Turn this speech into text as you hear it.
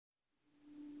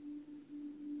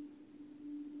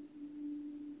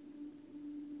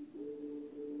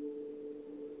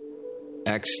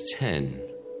Acts 10,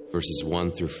 verses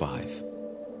 1 through 5.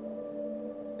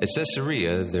 At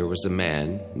Caesarea there was a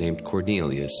man named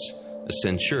Cornelius, a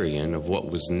centurion of what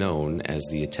was known as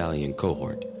the Italian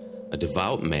cohort, a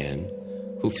devout man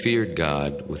who feared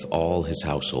God with all his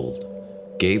household,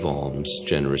 gave alms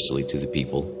generously to the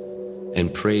people,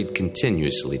 and prayed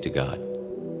continuously to God.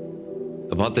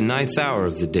 About the 9th hour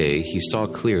of the day he saw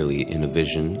clearly in a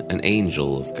vision an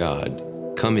angel of God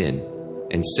come in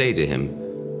and say to him,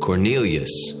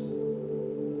 "Cornelius."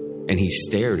 And he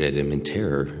stared at him in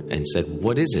terror and said,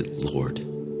 "What is it, Lord?"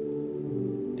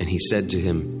 And he said to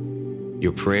him,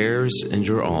 "Your prayers and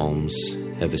your alms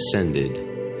have ascended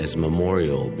as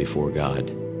memorial before God.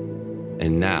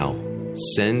 And now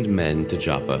send men to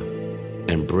Joppa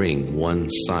and bring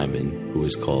one Simon who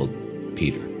is called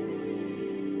Peter."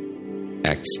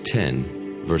 Acts 10,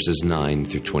 verses 9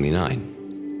 through 29.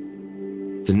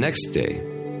 The next day,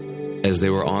 as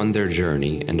they were on their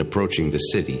journey and approaching the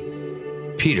city,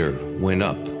 Peter went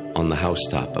up on the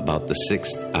housetop about the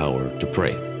 6th hour to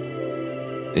pray.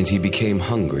 And he became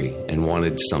hungry and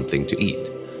wanted something to eat.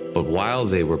 But while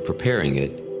they were preparing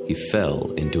it, he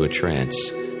fell into a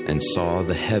trance and saw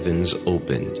the heavens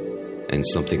opened and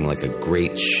something like a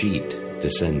great sheet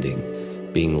descending,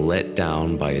 being let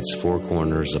down by its four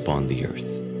corners upon the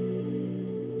earth.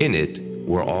 In it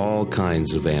were all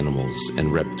kinds of animals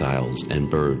and reptiles and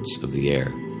birds of the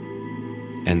air.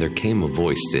 And there came a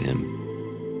voice to him,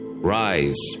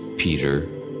 "Rise, Peter,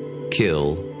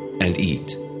 kill and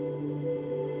eat."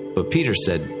 But Peter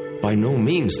said, "By no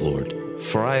means, Lord,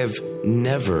 for I have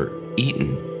never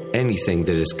eaten anything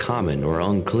that is common or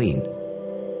unclean."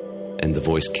 And the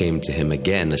voice came to him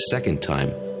again a second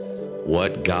time,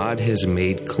 "What God has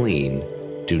made clean,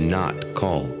 do not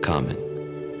call common."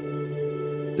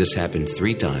 This happened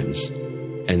 3 times,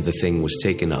 and the thing was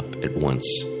taken up at once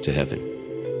to heaven.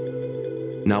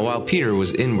 Now while Peter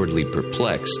was inwardly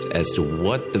perplexed as to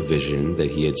what the vision that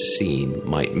he had seen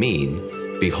might mean,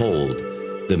 behold,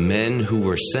 the men who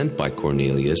were sent by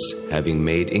Cornelius, having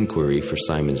made inquiry for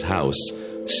Simon's house,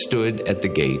 stood at the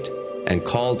gate and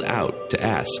called out to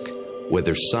ask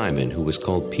whether Simon, who was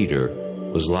called Peter,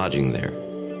 was lodging there.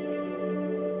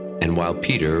 And while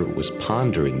Peter was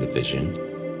pondering the vision,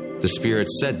 the Spirit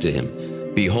said to him,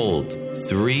 "Behold,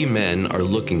 3 men are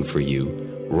looking for you.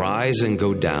 Rise and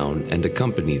go down and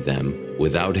accompany them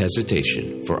without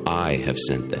hesitation, for I have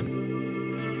sent them."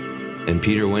 And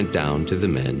Peter went down to the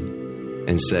men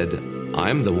and said, "I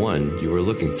am the one you were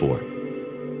looking for.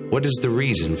 What is the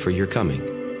reason for your coming?"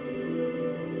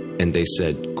 And they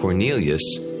said, "Cornelius,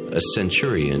 a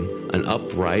centurion, an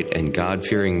upright and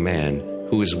God-fearing man,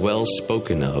 who is well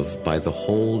spoken of by the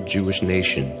whole Jewish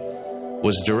nation,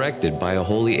 was directed by a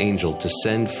holy angel to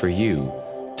send for you,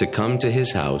 to come to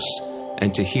his house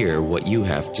and to hear what you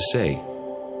have to say."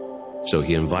 So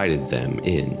he invited them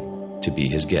in to be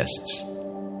his guests.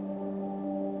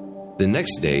 The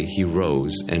next day he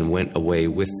rose and went away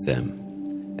with them,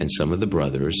 and some of the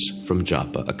brothers from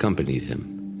Joppa accompanied him.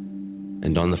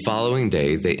 And on the following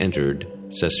day they entered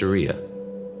Caesarea.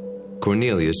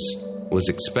 Cornelius was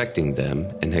expecting them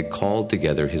and had called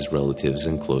together his relatives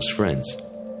and close friends.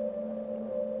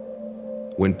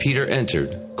 When Peter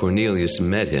entered, Cornelius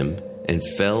met him and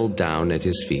fell down at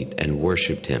his feet and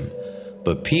worshipped him.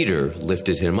 But Peter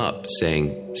lifted him up,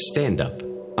 saying, "Stand up,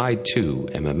 I too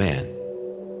am a man."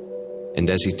 And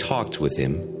as he talked with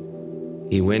him,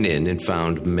 he went in and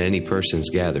found many persons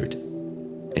gathered.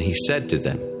 And he said to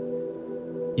them,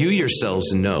 "You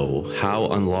yourselves know how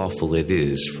unlawful it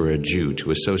is for a Jew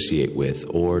to associate with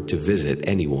or to visit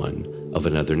anyone of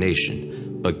another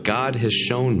nation. But God has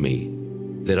shown me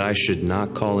that I should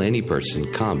not call any person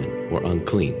common or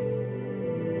unclean.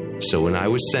 So when I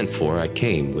was sent for, I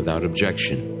came without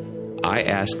objection. I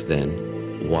asked then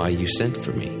why you sent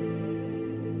for me."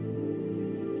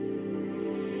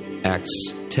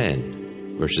 Acts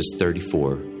 10, verses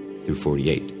 34 through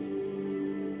 48.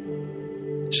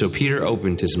 So Peter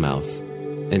opened his mouth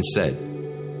and said,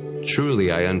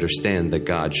 "Truly I understand that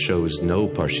God shows no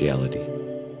partiality.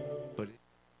 But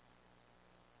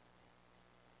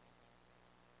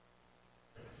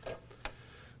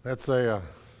that's a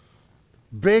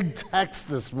big text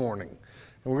this morning.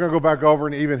 And we're going to go back over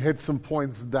and even hit some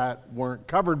points that weren't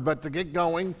covered. But to get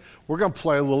going, we're going to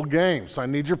play a little game. So I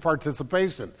need your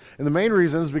participation. And the main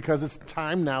reason is because it's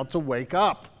time now to wake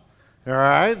up. All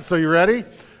right? So you ready?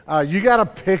 You got to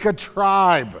pick a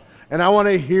tribe. And I want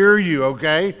to hear you,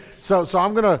 okay? So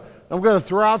I'm going to I'm going to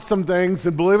throw out some things,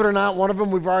 and believe it or not, one of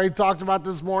them we've already talked about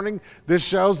this morning. This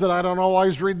shows that I don't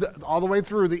always read all the way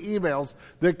through the emails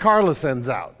that Carla sends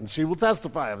out, and she will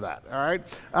testify of that, all right?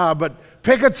 But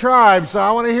pick a tribe, so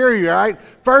I want to hear you, all right?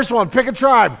 First one, pick a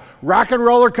tribe, rock and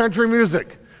roll or country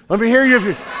music. Let me hear you.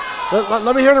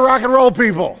 Let me hear the rock and roll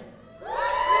people.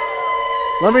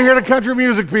 Let me hear the country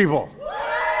music people.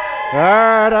 All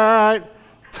right.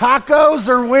 Tacos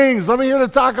or wings? Let me hear the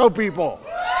taco people.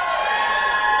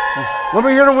 Let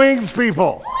me hear the wings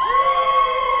people.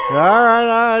 All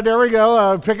right, there we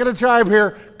go. Picking a tribe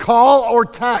here. Call or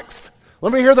text?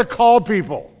 Let me hear the call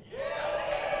people.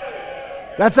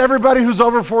 That's everybody who's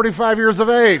over 45 years of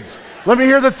age. Let me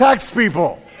hear the text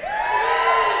people.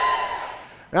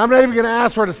 Now, I'm not even going to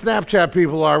ask where the Snapchat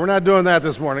people are. We're not doing that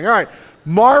this morning. All right.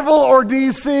 Marvel or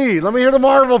DC? Let me hear the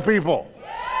Marvel people.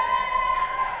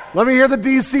 Let me hear the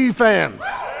DC fans.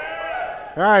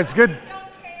 All right, it's good.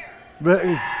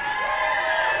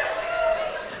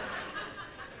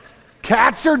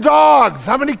 Cats or dogs?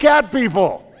 How many cat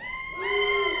people?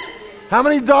 How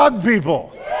many dog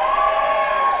people?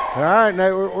 All right,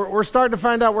 now we're starting to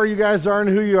find out where you guys are and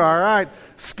who you are. All right,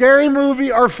 scary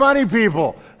movie or funny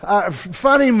people?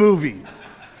 Funny movie.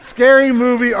 Scary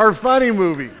movie or funny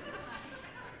movie?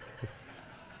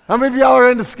 How many of y'all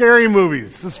are into scary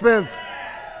movies? Suspense.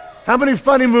 How many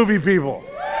funny movie people?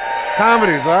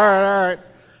 Comedies. All right.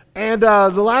 And the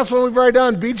last one we've already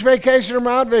done, beach vacation or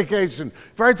mountain vacation.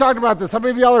 We've already talked about this. How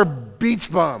many of y'all are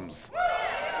beach bums?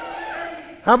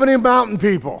 How many mountain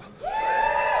people?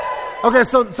 Okay,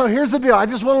 so here's the deal. I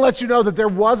just want to let you know that there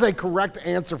was a correct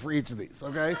answer for each of these,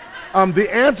 okay?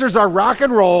 The answers are rock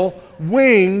and roll,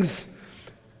 wings,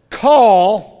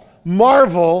 call,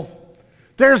 Marvel.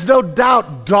 There's no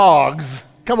doubt dogs.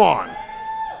 Come on.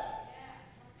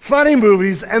 Funny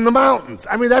movies and the mountains.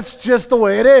 I mean, that's just the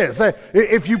way it is.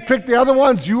 If you pick the other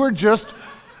ones, you are just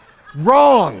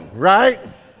wrong, right?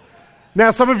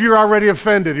 Now, some of you are already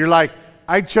offended. You're like,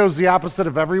 I chose the opposite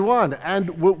of every one. And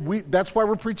that's why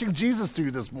we're preaching Jesus to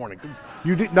you this morning.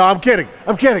 No, I'm kidding.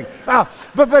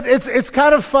 But it's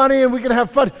kind of funny, and we can have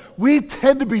fun. We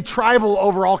tend to be tribal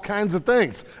over all kinds of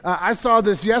things. I saw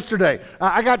this yesterday.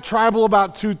 I got tribal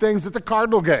about two things at the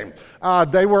Cardinal game.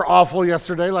 They were awful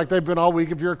yesterday, like they've been all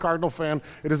week. If you're a Cardinal fan,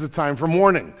 it is a time for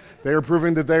mourning. They are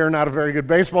proving that they are not a very good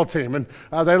baseball team, and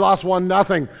they lost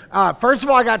 1-0. First of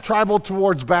all, I got tribal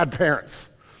towards bad parents.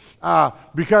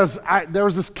 Because there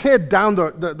was this kid down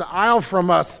the aisle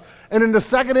from us, and in the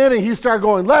second inning, he started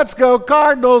going, "Let's go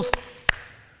Cardinals!"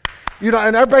 And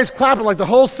everybody's clapping, like the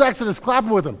whole section is clapping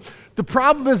with him. The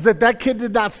problem is that kid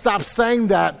did not stop saying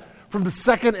that from the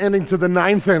second inning to the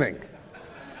ninth inning.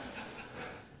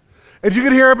 And you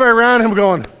could hear everybody around him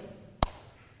going,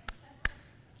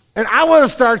 and I want to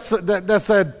start that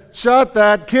said, "Shut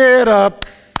that kid up."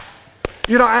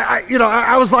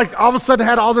 I was like, all of a sudden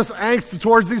had all this angst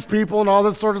towards these people and all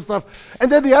this sort of stuff. And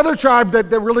then the other tribe that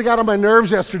really got on my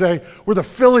nerves yesterday were the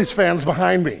Phillies fans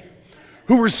behind me,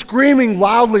 who were screaming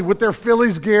loudly with their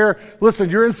Phillies gear. Listen,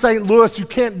 you're in St. Louis. You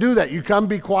can't do that. You come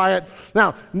be quiet.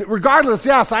 Now, regardless,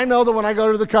 yes, I know that when I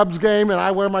go to the Cubs game and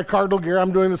I wear my Cardinal gear,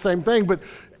 I'm doing the same thing. But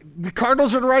the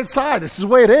Cardinals are the right side. This is the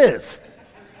way it is.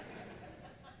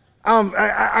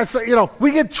 I say,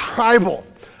 we get tribal.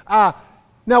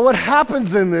 Now, what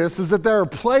happens in this is that there are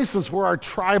places where our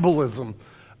tribalism,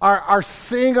 are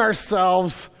seeing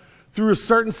ourselves through a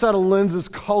certain set of lenses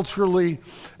culturally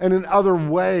and in other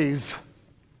ways,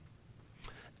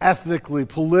 ethnically,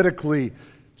 politically,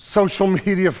 social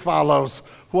media follows,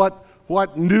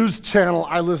 what news channel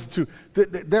I listen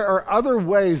to. There are other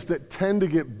ways that tend to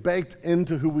get baked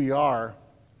into who we are.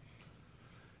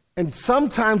 And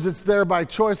sometimes it's there by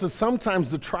choice, and sometimes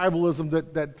the tribalism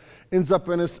that ends up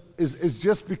in us is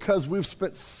just because we've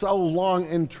spent so long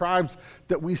in tribes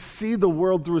that we see the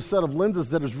world through a set of lenses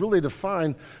that is really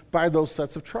defined by those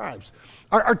sets of tribes.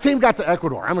 Our team got to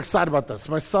Ecuador. I'm excited about this.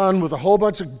 My son, with a whole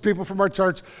bunch of people from our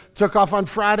church, took off on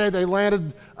Friday. They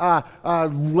landed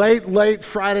late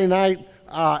Friday night,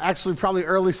 actually probably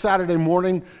early Saturday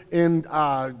morning in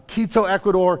Quito,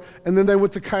 Ecuador, and then they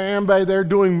went to Cayambe. They're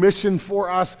doing mission for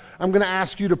us. I'm going to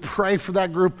ask you to pray for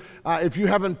that group. If you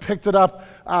haven't picked it up,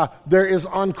 there is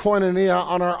on Koinonia,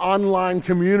 on our online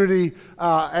community,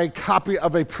 a copy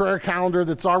of a prayer calendar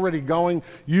that's already going.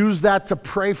 Use that to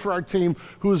pray for our team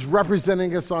who is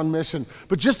representing us on mission.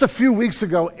 But just a few weeks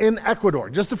ago in Ecuador,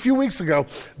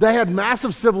 they had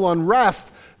massive civil unrest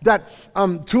that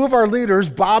two of our leaders,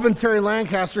 Bob and Terry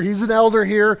Lancaster, he's an elder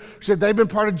here. They've been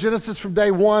part of Genesis from day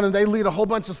one, and they lead a whole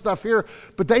bunch of stuff here.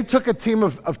 But they took a team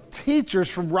of teachers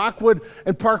from Rockwood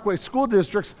and Parkway school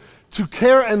districts to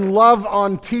care and love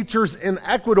on teachers in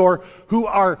Ecuador who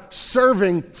are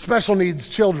serving special needs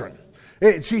children.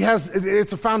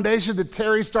 It's a foundation that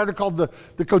Terry started called the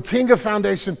Cotinga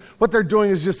Foundation. What they're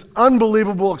doing is just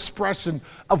unbelievable expression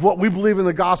of what we believe in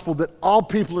the gospel, that all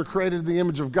people are created in the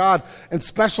image of God, and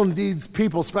special needs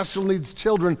people, special needs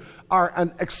children are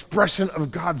an expression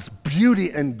of God's beauty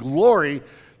and glory.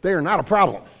 They are not a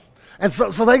problem. And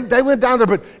so they went down there,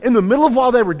 but in the middle of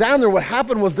while they were down there, what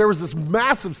happened was there was this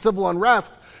massive civil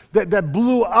unrest that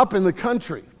blew up in the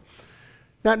country.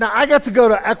 Now I got to go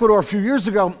to Ecuador a few years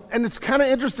ago, and it's kind of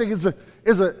interesting.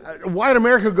 As a white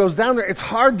American who goes down there, it's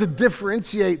hard to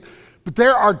differentiate, but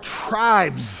there are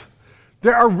tribes.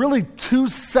 There are really two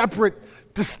separate,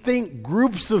 distinct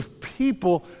groups of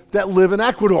people that live in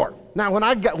Ecuador. Now,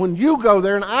 when you go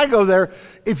there and I go there,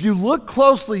 if you look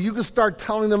closely, you can start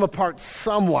telling them apart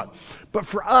somewhat. But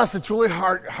for us, it's really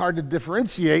hard to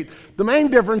differentiate. The main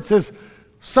difference is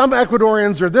some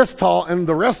Ecuadorians are this tall and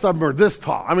the rest of them are this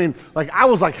tall. I mean, I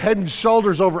was head and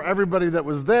shoulders over everybody that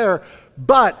was there.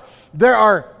 But there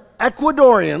are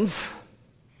Ecuadorians.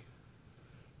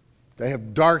 They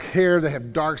have dark hair, they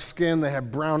have dark skin, they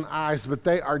have brown eyes, but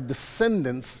they are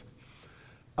descendants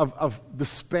of the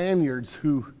Spaniards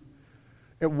who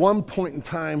at one point in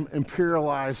time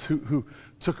imperialized, who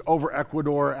took over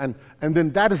Ecuador, and then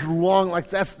that is long,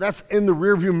 that's in the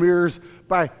rearview mirrors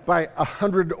by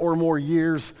 100 or more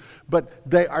years, but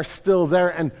they are still there,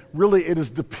 and really it is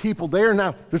the people. They are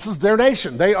now, this is their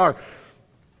nation. They are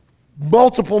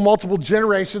multiple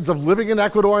generations of living in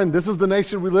Ecuador, and this is the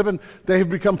nation we live in. They have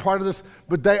become part of this,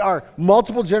 but they are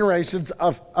multiple generations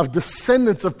of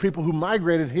descendants of people who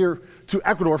migrated here to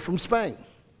Ecuador from Spain.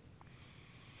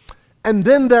 And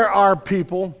then there are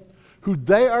people who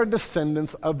they are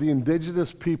descendants of the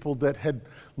indigenous people that had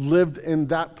lived in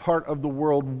that part of the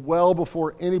world well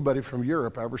before anybody from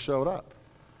Europe ever showed up.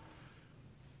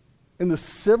 And the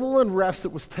civil unrest that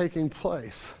was taking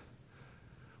place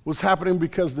was happening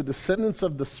because the descendants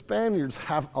of the Spaniards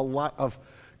have a lot of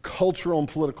cultural and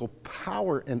political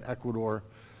power in Ecuador,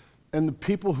 and the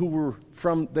people who were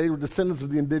they were descendants of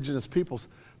the indigenous peoples,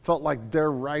 felt like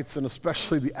their rights and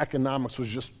especially the economics was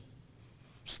just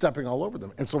stepping all over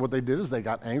them. And so what they did is they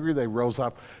got angry, they rose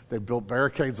up, they built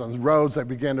barricades on the roads, they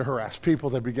began to harass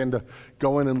people, they began to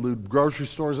go in and loot grocery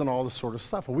stores and all this sort of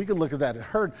stuff. And we could look at that and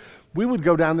heard, we would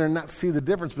go down there and not see the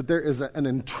difference, but there is an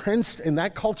entrenched, in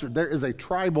that culture, there is a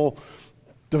tribal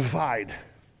divide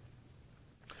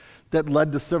that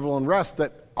led to civil unrest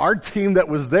that our team that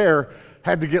was there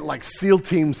had to get SEAL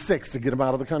Team 6 to get them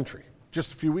out of the country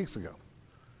just a few weeks ago.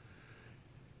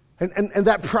 And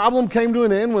that problem came to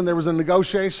an end when there was a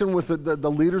negotiation with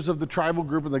the leaders of the tribal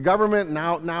group and the government.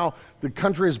 Now the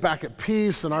country is back at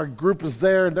peace, and our group is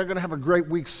there, and they're going to have a great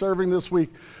week serving this week.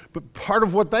 But part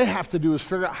of what they have to do is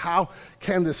figure out how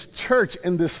can this church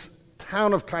in this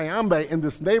town of Cayambe, in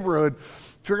this neighborhood,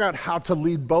 figure out how to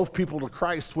lead both people to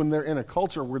Christ when they're in a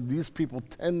culture where these people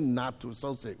tend not to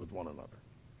associate with one another.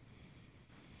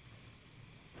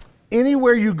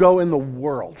 Anywhere you go in the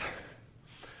world,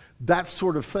 that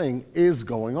sort of thing is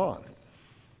going on.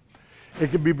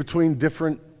 It can be between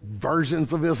different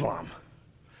versions of Islam.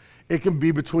 It can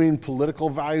be between political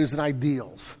values and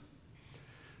ideals.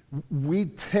 We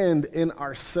tend in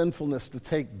our sinfulness to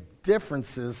take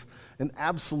differences and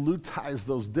absolutize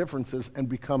those differences and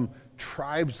become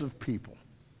tribes of people.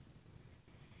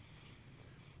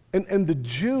 And the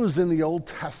Jews in the Old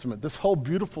Testament, this whole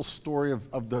beautiful story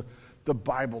of the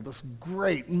Bible, this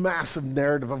great, massive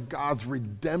narrative of God's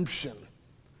redemption.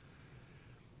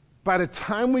 By the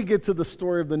time we get to the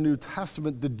story of the New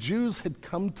Testament, the Jews had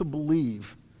come to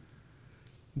believe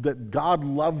that God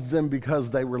loved them because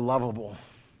they were lovable,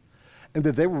 and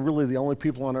that they were really the only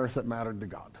people on earth that mattered to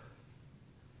God.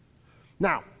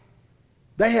 Now,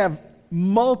 they have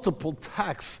multiple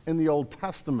texts in the Old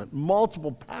Testament,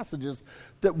 multiple passages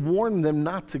that warn them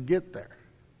not to get there.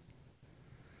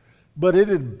 But it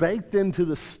had baked into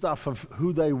the stuff of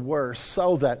who they were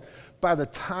so that by the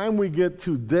time we get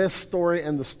to this story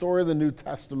and the story of the New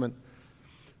Testament,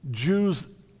 Jews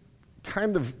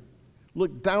kind of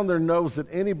looked down their nose at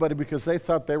anybody because they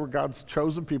thought they were God's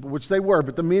chosen people, which they were,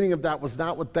 but the meaning of that was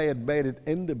not what they had made it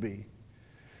into be.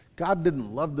 God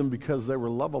didn't love them because they were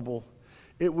lovable.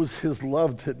 It was His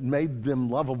love that made them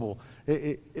lovable.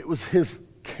 It was His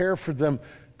care for them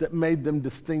that made them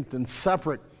distinct and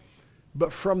separate.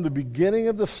 But from the beginning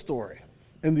of the story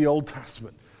in the Old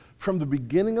Testament, from the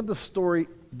beginning of the story,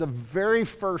 the very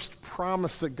first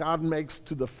promise that God makes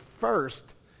to the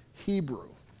first Hebrew,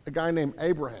 a guy named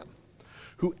Abraham,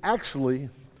 who actually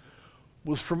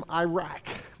was from Iraq,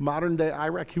 modern-day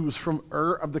Iraq. He was from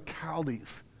Ur of the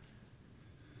Chaldees.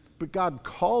 But God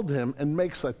called him and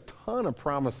makes a ton of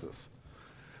promises.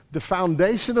 The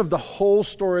foundation of the whole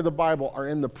story of the Bible are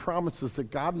in the promises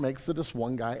that God makes to this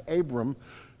one guy, Abram,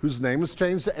 whose name is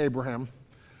changed to Abraham,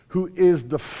 who is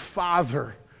the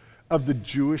father of the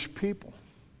Jewish people.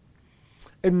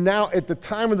 And now, at the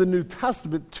time of the New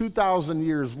Testament, 2,000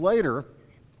 years later,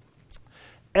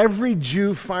 every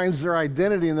Jew finds their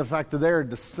identity in the fact that they are a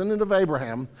descendant of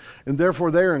Abraham, and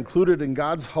therefore they are included in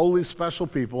God's holy special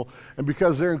people. And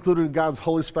because they're included in God's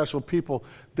holy special people,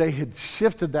 they had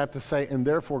shifted that to say, and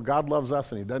therefore God loves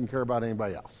us and he doesn't care about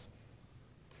anybody else.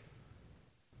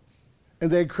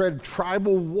 And they had created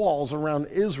tribal walls around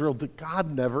Israel that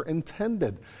God never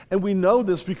intended. And we know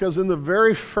this because in the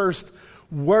very first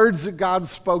words that God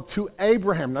spoke to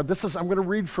Abraham. Now I'm going to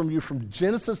read from you from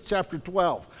Genesis chapter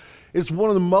 12. It's one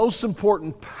of the most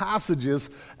important passages,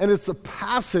 and it's a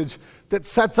passage that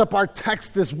sets up our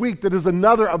text this week that is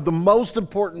another of the most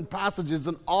important passages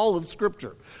in all of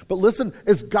Scripture. But listen,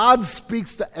 as God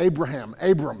speaks to Abram,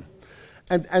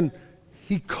 and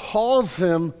he calls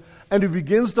him, and he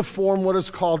begins to form what is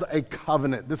called a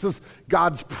covenant. This is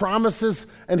God's promises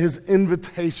and his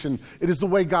invitation. It is the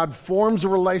way God forms a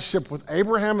relationship with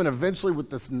Abraham and eventually with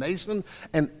this nation,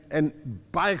 and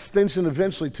by extension,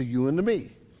 eventually to you and to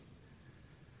me.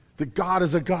 That God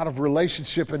is a God of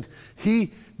relationship, and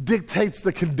he dictates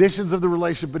the conditions of the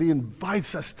relationship, but he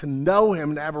invites us to know him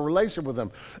and to have a relationship with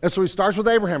him. And so he starts with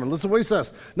Abraham, and listen to what he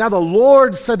says. Now the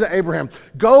Lord said to Abraham,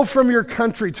 go from your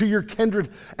country to your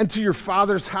kindred and to your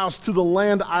father's house to the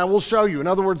land I will show you. In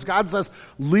other words, God says,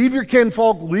 leave your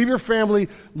kinfolk, leave your family,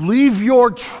 leave your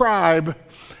tribe,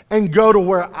 and go to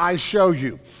where I show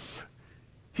you.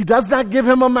 He does not give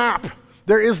him a map.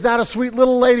 There is not a sweet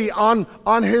little lady on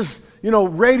his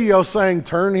radio saying,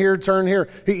 turn here, turn here.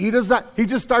 He does not. He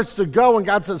just starts to go, and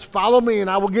God says, follow me, and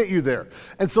I will get you there.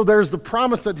 And so there's the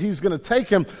promise that he's going to take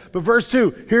him. But verse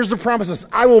 2, here's the promises.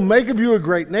 I will make of you a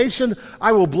great nation.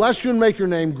 I will bless you and make your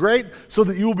name great, so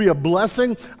that you will be a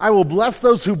blessing. I will bless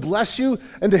those who bless you,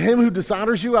 and to him who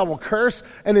dishonors you I will curse,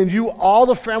 and in you all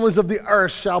the families of the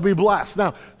earth shall be blessed.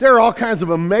 Now, there are all kinds of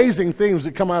amazing things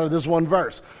that come out of this one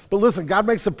verse. But listen, God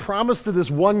makes a promise to this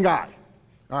one guy.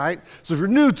 All right? So if you're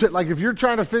new to it, if you're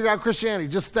trying to figure out Christianity,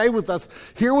 just stay with us.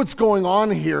 Hear what's going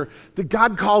on here. That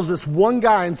God calls this one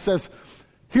guy and says,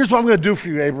 here's what I'm going to do for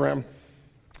you, Abraham.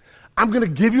 I'm going to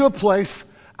give you a place.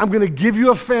 I'm going to give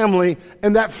you a family,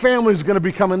 and that family is going to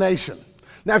become a nation.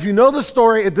 Now, if you know the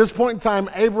story, at this point in time,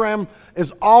 Abraham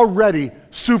is already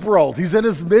super old. He's in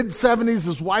his mid-70s.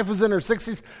 His wife is in her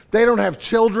 60s. They don't have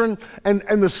children. And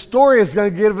the story is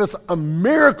going to give us a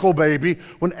miracle baby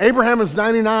when Abraham is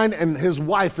 99 and his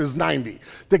wife is 90.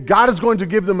 That God is going to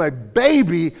give them a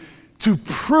baby to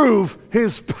prove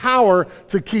his power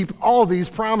to keep all these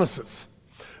promises.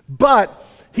 But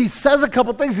he says a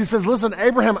couple things. He says, listen,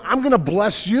 Abraham, I'm going to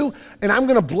bless you, and I'm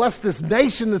going to bless this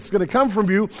nation that's going to come from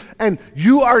you, and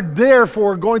you are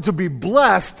therefore going to be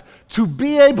blessed to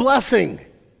be a blessing.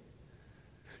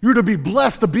 You're to be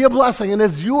blessed to be a blessing. And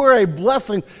as you are a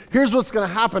blessing, here's what's going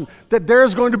to happen. That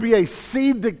there's going to be a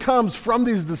seed that comes from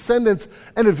these descendants,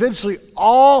 and eventually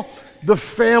all the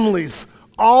families,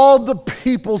 all the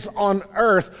peoples on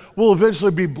earth will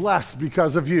eventually be blessed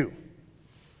because of you.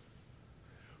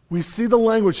 We see the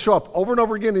language show up over and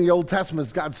over again in the Old Testament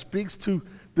as God speaks to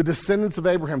the descendants of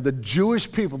Abraham, the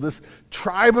Jewish people, this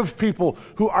tribe of people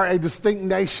who are a distinct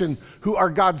nation, who are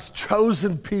God's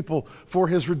chosen people for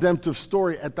his redemptive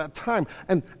story at that time.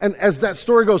 And as that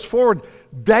story goes forward,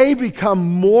 they become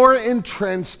more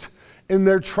entrenched in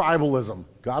their tribalism.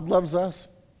 God loves us.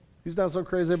 He's not so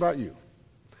crazy about you.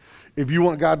 If you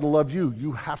want God to love you,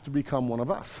 you have to become one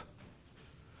of us.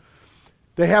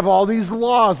 They have all these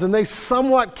laws, and they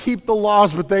somewhat keep the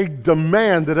laws, but they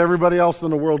demand that everybody else in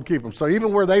the world keep them. So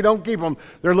even where they don't keep them,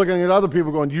 they're looking at other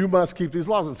people going, you must keep these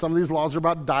laws. And some of these laws are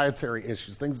about dietary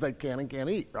issues, things they can and can't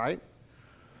eat, right?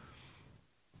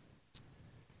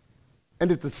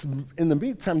 And in the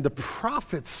meantime, the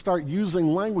prophets start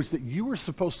using language that you were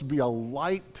supposed to be a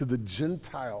light to the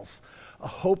Gentiles, a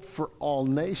hope for all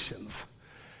nations.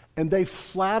 And they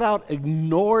flat out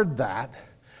ignored that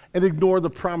and ignore the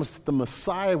promise that the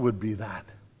Messiah would be that.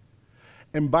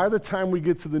 And by the time we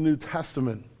get to the New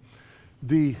Testament,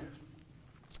 the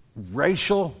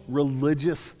racial,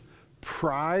 religious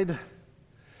pride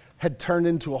had turned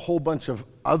into a whole bunch of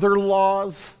other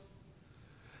laws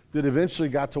that eventually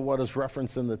got to what is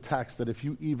referenced in the text, that if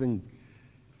you even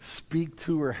speak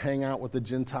to or hang out with a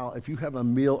Gentile, if you have a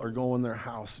meal or go in their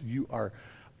house, you are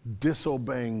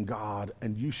disobeying God,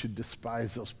 and you should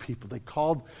despise those people. They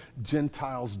called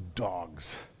Gentiles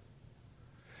dogs.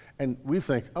 And we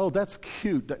think, oh, that's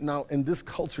cute. Now, in this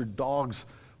culture, dogs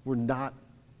were not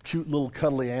cute little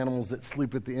cuddly animals that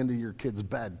sleep at the end of your kid's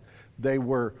bed. They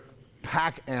were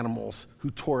pack animals who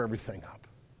tore everything up.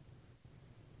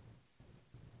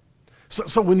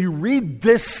 So when you read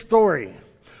this story,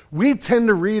 we tend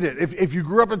to read it. If you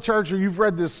grew up in church or you've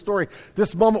read this story,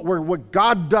 this moment where what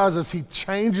God does is he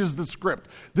changes the script.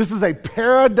 This is a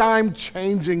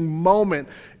paradigm-changing moment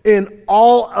in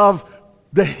all of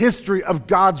the history of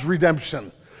God's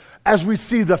redemption, as we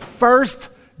see the first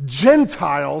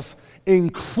Gentiles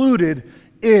included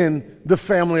in the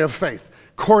family of faith.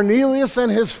 Cornelius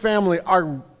and his family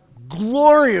are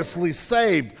gloriously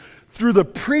saved through the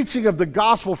preaching of the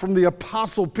gospel from the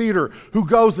apostle Peter, who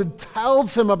goes and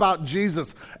tells him about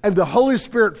Jesus. And the Holy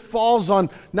Spirit falls on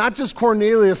not just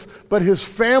Cornelius, but his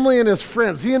family and his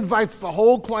friends. He invites the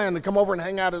whole clan to come over and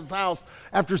hang out at his house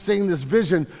after seeing this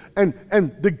vision.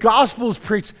 And the gospel is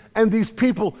preached, and these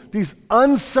people, these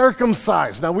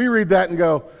uncircumcised. Now we read that and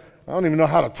go, I don't even know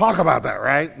how to talk about that,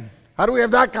 right? How do we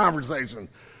have that conversation?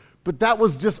 But that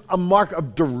was just a mark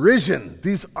of derision.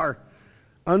 These are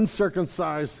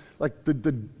uncircumcised, like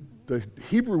the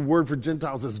Hebrew word for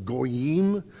Gentiles is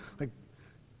goyim.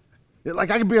 Like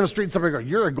I could be on the street and somebody go,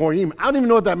 you're a goyim. I don't even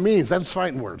know what that means. That's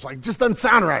fighting words. Like, just doesn't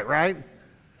sound right?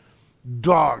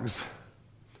 Dogs.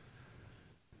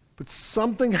 But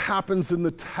something happens in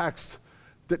the text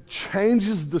that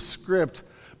changes the script,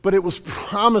 but it was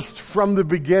promised from the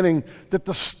beginning that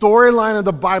the storyline of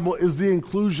the Bible is the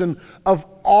inclusion of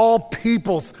all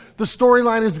peoples. The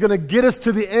storyline is going to get us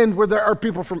to the end where there are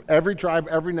people from every tribe,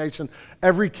 every nation,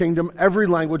 every kingdom, every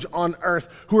language on earth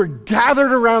who are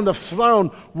gathered around the throne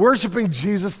worshiping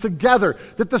Jesus together.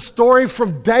 That the story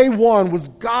from day one was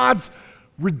God's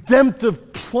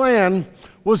redemptive plan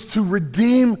was to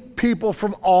redeem people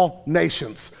from all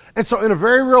nations. And so in a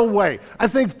very real way, I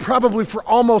think probably for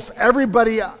almost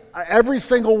everybody, every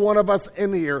single one of us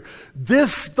in here,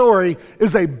 this story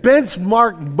is a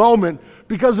benchmark moment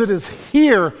because it is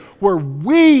here where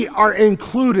we are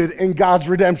included in God's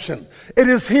redemption. It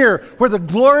is here where the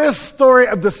glorious story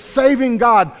of the saving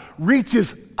God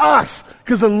reaches us.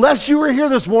 Because unless you were here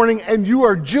this morning and you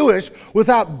are Jewish,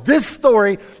 without this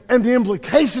story and the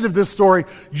implication of this story,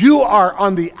 you are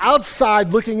on the outside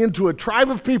looking into a tribe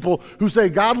of people who say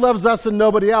God loves us and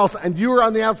nobody else, and you are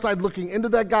on the outside looking into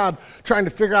that God, trying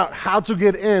to figure out how to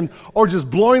get in, or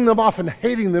just blowing them off and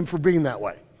hating them for being that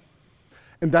way.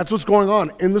 And that's what's going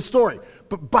on in the story.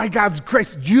 But by God's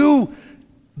grace, you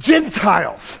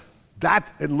Gentiles,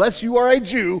 that unless you are a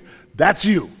Jew, that's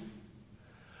you,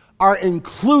 are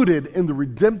included in the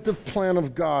redemptive plan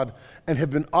of God and have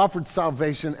been offered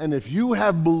salvation. And if you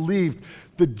have believed,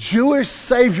 the Jewish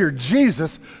Savior,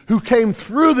 Jesus, who came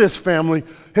through this family,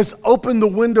 has opened the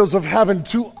windows of heaven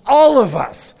to all of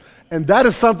us. And that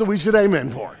is something we should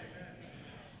amen for.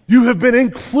 You have been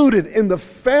included in the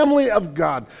family of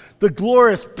God, the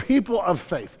glorious people of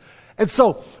faith. And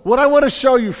so what I want to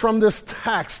show you from this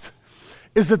text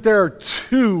is that there are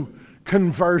two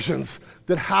conversions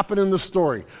that happen in the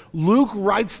story. Luke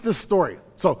writes this story.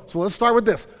 So let's start with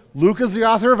this. Luke is the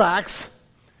author of Acts.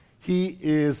 He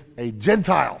is a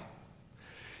Gentile.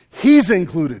 He's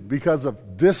included because of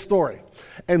this story.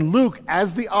 And Luke,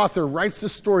 as the author, writes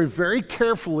this story very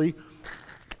carefully,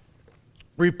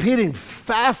 repeating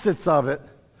facets of it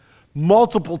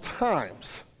multiple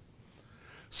times,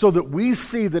 so that we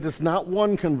see that it's not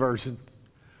one conversion.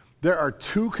 There are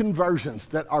two conversions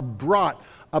that are brought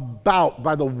about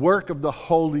by the work of the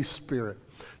Holy Spirit.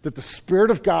 That the Spirit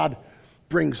of God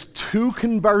brings two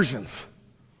conversions.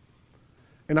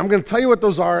 And I'm going to tell you what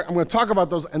those are. I'm going to talk about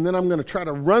those, and then I'm going to try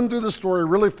to run through the story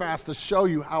really fast to show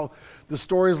you how the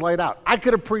story is laid out. I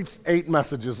could have preached 8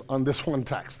 messages on this one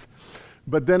text.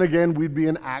 But then again, we'd be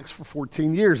in Acts for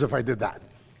 14 years if I did that.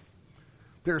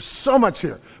 There's so much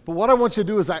here. But what I want you to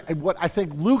do is what I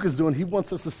think Luke is doing, he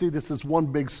wants us to see this as one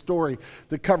big story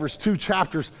that covers 2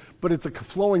 chapters, but it's a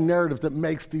flowing narrative that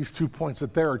makes these 2 points,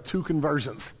 that there are 2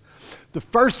 conversions. The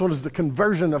first one is the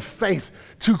conversion of faith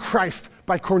to Christ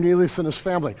by Cornelius and his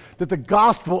family, that the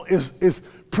gospel is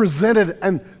presented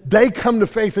and they come to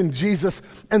faith in Jesus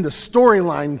and the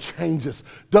storyline changes.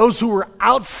 Those who were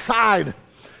outside,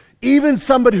 even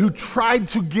somebody who tried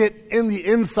to get in the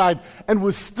inside and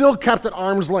was still kept at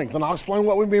arm's length, and I'll explain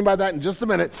what we mean by that in just a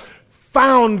minute,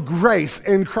 found grace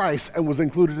in Christ and was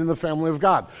included in the family of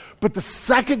God. But the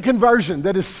second conversion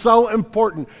that is so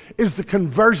important is the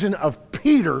conversion of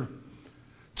Peter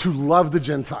to love the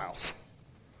Gentiles.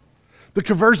 The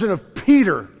conversion of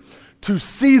Peter to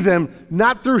see them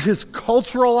not through his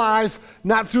cultural eyes,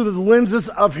 not through the lenses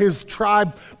of his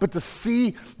tribe, but to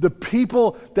see the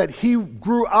people that he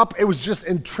grew up. It was just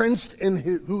entrenched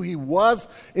in who he was,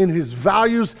 in his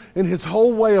values, in his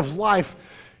whole way of life.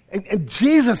 And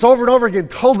Jesus over and over again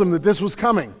told them that this was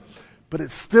coming, but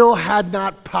it still had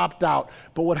not popped out.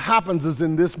 But what happens is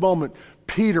in this moment,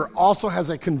 Peter also has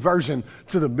a conversion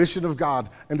to the mission of God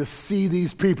and to see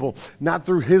these people, not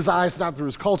through his eyes, not through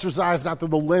his culture's eyes, not through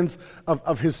the lens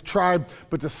of his tribe,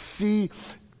 but to see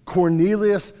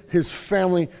Cornelius, his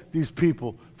family, these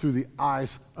people through the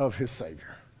eyes of his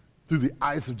Savior, through the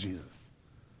eyes of Jesus.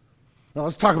 Now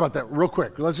let's talk about that real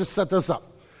quick. Let's just set this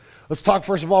up. Let's talk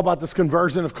first of all about this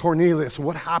conversion of Cornelius.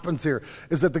 What happens here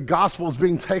is that the gospel is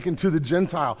being taken to the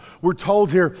Gentile. We're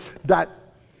told here that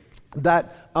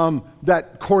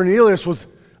Cornelius was,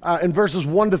 in verses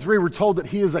 1 to 3, we're told that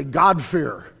he is a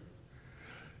God-fearer.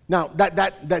 Now,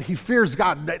 that he fears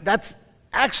God, that's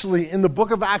actually in the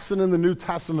book of Acts and in the New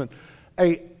Testament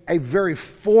a very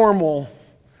formal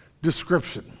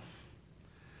description.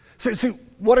 See,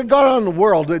 what had gone on in the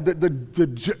world, the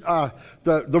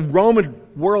Roman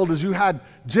world, is you had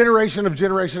generation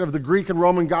of the Greek and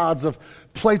Roman gods, of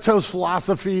Plato's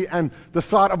philosophy and the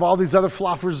thought of all these other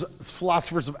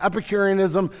philosophers of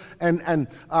Epicureanism and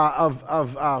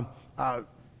of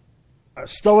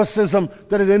Stoicism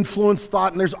that had influenced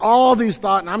thought. And there's all these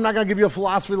thought, and I'm not going to give you a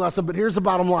philosophy lesson, but here's the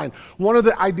bottom line. One of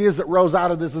the ideas that rose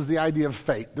out of this is the idea of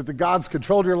fate, that the gods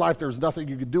controlled your life. There was nothing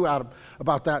you could do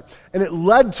about that. And it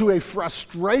led to a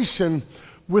frustration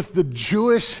with the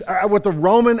with the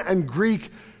Roman and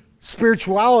Greek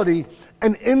spirituality.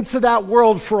 And into that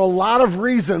world, for a lot of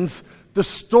reasons, the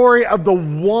story of the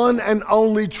one and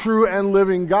only true and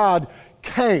living God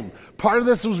came. Part of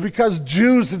this was because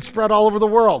Jews had spread all over the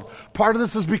world. Part of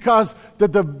this is because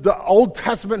the Old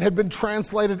Testament had been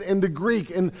translated into Greek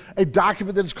in a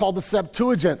document that is called the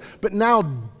Septuagint. But now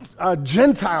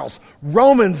Gentiles,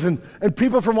 Romans, and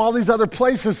people from all these other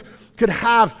places could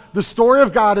have the story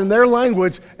of God in their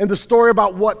language and the story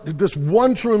about what this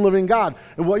one true and living God.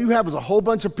 And what you have is a whole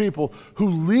bunch of people who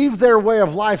leave their way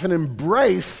of life and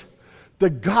embrace the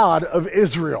God of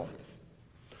Israel.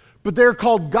 But they're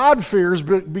called God-fearers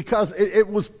because it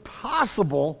was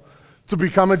possible to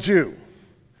become a Jew.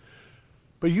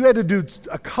 But you had to do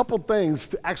a couple things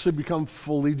to actually become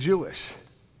fully Jewish.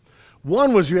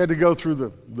 One was you had to go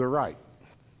through the rite,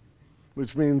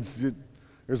 which means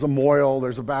there's a moil,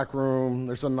 there's a back room,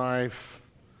 there's a knife,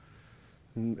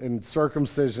 and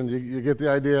circumcision. You get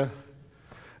the idea?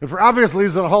 And for obvious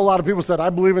reasons, a whole lot of people said, I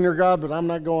believe in your God, but I'm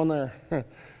not going there. I'm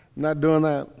not doing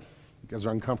that. You guys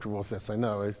are uncomfortable with this, I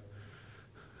know.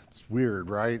 It's weird,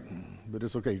 right? But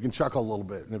it's okay. You can chuckle a little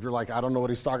bit. And if you're like, I don't know what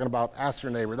he's talking about, ask your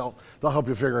neighbor. They'll help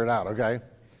you figure it out, okay?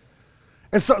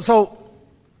 And so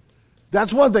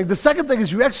that's one thing. The second thing is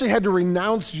you actually had to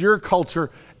renounce your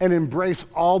culture and embrace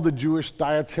all the Jewish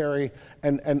dietary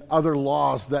and other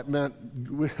laws that meant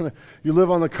you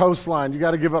live on the coastline. You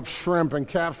got to give up shrimp and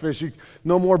catfish.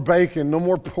 No more bacon, no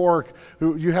more pork.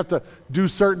 You have to do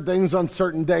certain things on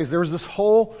certain days. There was this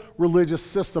whole religious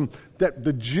system that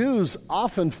the Jews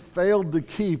often failed to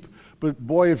keep. But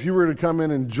boy, if you were to come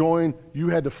in and join, you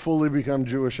had to fully become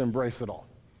Jewish, embrace it all.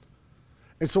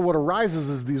 And so what arises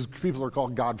is these people are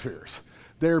called God-fearers.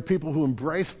 They are people who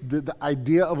embraced the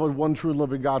idea of a one true and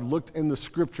living God, looked in the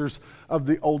scriptures of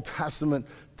the Old Testament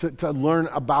to learn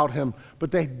about him,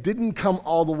 but they didn't come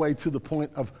all the way to the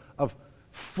point of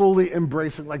fully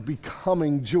embracing, like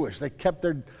becoming Jewish. They kept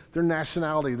their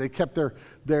nationality. They kept their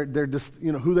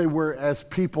who they were as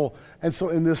people. And so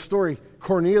in this story,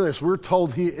 Cornelius, we're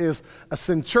told he is a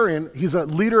centurion. He's a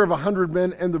leader of 100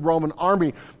 men in the Roman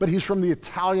army, but he's from the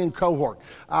Italian cohort.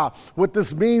 What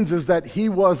this means is that he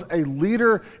was a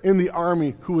leader in the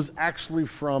army who was actually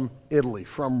from Italy,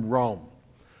 from Rome.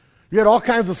 You had all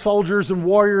kinds of soldiers and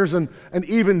warriors and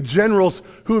even generals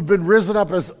who had been risen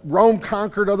up as Rome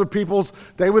conquered other peoples.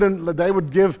 They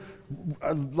would give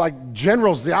like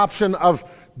generals the option of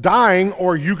dying,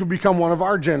 or you could become one of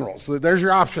our generals. So there's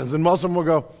your options. And most of them will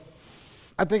go,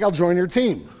 I think I'll join your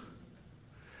team.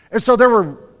 And so there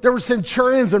were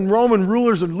centurions and Roman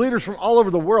rulers and leaders from all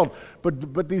over the world,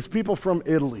 but these people from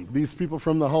Italy, these people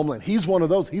from the homeland, he's one of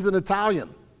those. He's an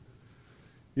Italian.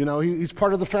 You know, he's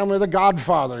part of the family of the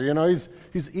Godfather. You know,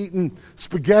 he's eating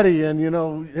spaghetti, and, you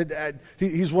know,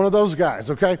 he's one of those guys,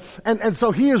 okay? And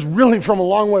so he is really from a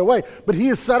long way away, but he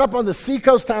is set up on the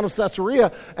seacoast town of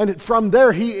Caesarea, and from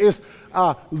there he is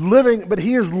living, but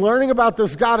he is learning about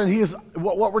this God, and he is,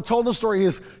 what we're told in the story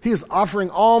is he is offering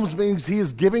alms, means he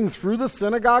is giving through the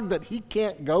synagogue that he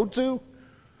can't go to.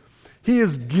 He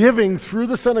is giving through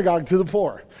the synagogue to the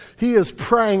poor. He is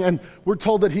praying, and we're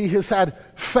told that he has had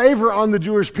favor on the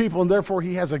Jewish people, and therefore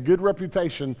he has a good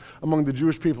reputation among the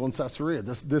Jewish people in Caesarea,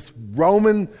 this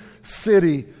Roman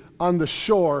city on the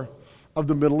shore of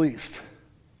the Middle East.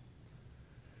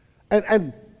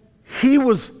 And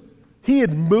he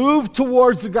had moved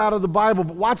towards the God of the Bible,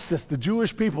 but watch this, the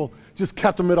Jewish people just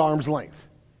kept him at arm's length.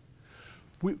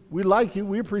 We like you,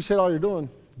 we appreciate all you're doing.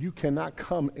 You cannot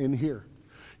come in here.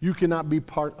 You cannot be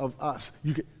part of us.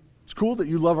 It's cool that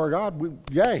you love our God.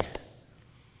 Yay.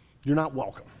 You're not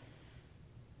welcome.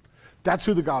 That's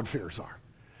who the God-fearers are.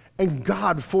 And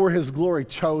God, for his glory,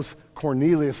 chose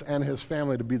Cornelius and his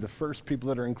family to be the first people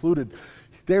that are included.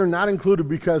 They are not included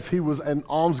because he was an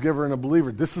almsgiver and a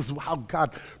believer. This is how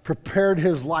God prepared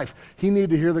his life. He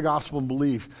needed to hear the gospel and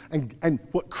believe. And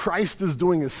what Christ is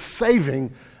doing is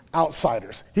saving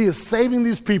outsiders. He is saving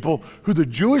these people who the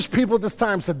Jewish people at this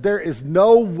time said there is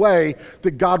no way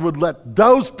that God would let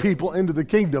those people into the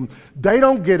kingdom. They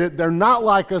don't get it. They're not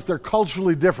like us. They're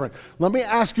culturally different. Let me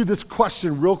ask you this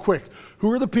question real quick.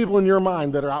 Who are the people in your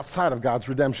mind that are outside of God's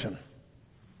redemption?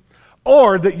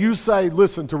 Or that you say,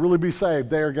 listen, to really be saved,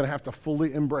 they are going to have to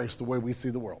fully embrace the way we see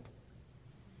the world.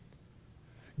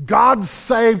 God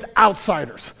saved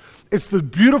outsiders. It's the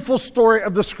beautiful story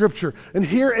of the Scripture. And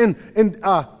here in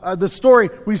the story,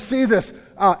 we see this.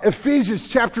 Ephesians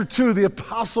chapter 2, the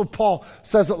Apostle Paul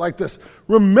says it like this.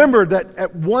 Remember that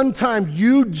at one time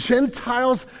you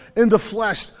Gentiles in the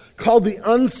flesh, called the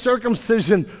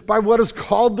uncircumcision by what is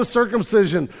called the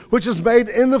circumcision, which is made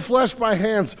in the flesh by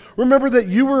hands. Remember that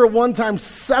you were at one time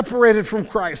separated from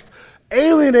Christ,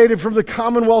 alienated from the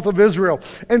commonwealth of Israel,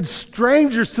 and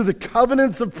strangers to the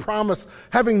covenants of promise,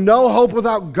 having no hope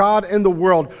without God in the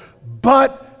world.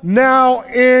 But now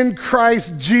in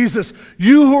Christ Jesus,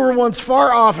 you who were once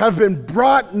far off have been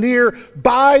brought near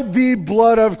by the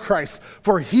blood of Christ,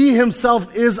 for he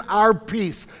himself is our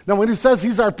peace. Now when he says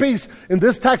he's our peace, in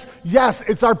this text, yes,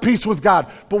 it's our peace with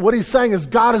God. But what he's saying is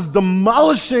God is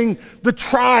demolishing the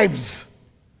tribes.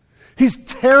 He's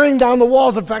tearing down the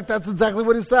walls. In fact, that's exactly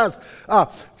what he says.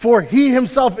 For he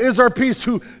himself is our peace,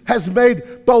 who has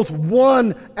made both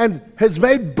one and has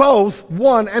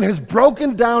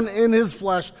broken down in his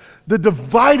flesh the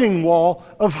dividing wall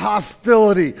of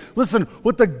hostility. Listen,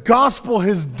 what the gospel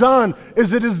has done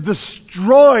is it has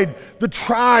destroyed the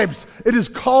tribes. It has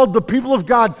called the people of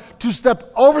God to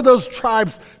step over those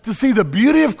tribes to see the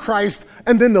beauty of Christ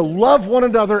and then to love one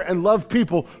another and love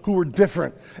people who were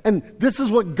different. And this is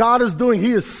what God is doing.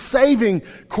 He is saving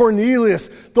Cornelius.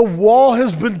 The wall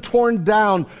has been torn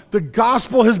down. The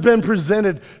gospel has been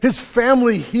presented. His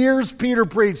family hears Peter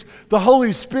preach. The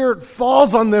Holy Spirit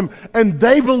falls on them and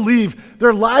they believe.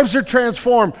 Their lives are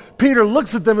transformed. Peter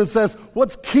looks at them and says,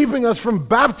 what's keeping us from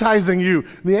baptizing you?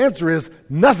 And the answer is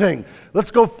nothing.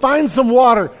 Let's go find some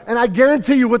water. And I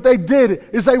guarantee you what they did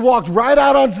is they walked right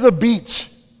out onto the beach.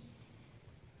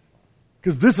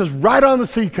 Because this is right on the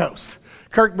seacoast.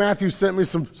 Kirk Matthews sent me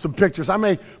some pictures. I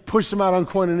may push them out on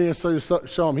Koinonia so you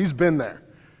show him. He's been there.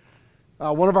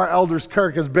 One of our elders,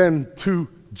 Kirk, has been to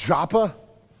Joppa,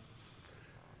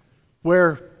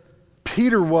 where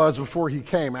Peter was before he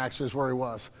came, actually is where he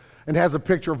was, and has a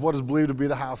picture of what is believed to be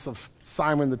the house of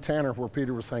Simon the tanner where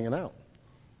Peter was hanging out.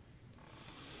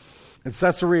 And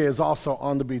Caesarea is also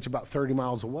on the beach about 30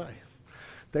 miles away.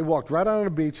 They walked right out on the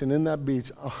beach, and in that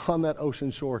beach, on that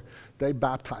ocean shore, they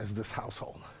baptized this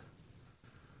household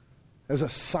as a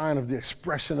sign of the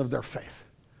expression of their faith.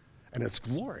 And it's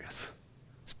glorious.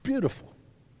 It's beautiful.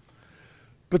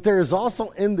 But there is also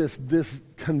in this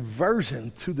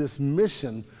conversion to this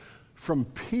mission from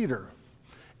Peter.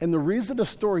 And the reason the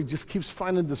story just keeps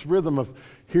finding this rhythm of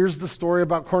here's the story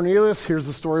about Cornelius, here's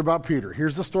the story about Peter.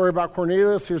 Here's the story about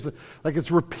Cornelius, like it's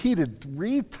repeated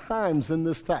 3 times in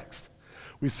this text.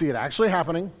 We see it actually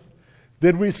happening.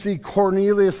 Then we see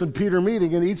Cornelius and Peter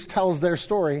meeting, and each tells their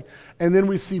story. And then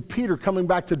we see Peter coming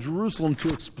back to Jerusalem to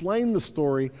explain the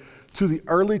story to the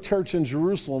early church in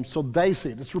Jerusalem so they see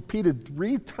it. It's repeated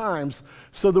 3 times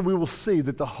so that we will see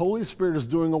that the Holy Spirit is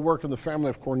doing a work in the family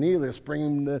of Cornelius,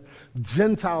 bringing the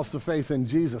Gentiles to faith in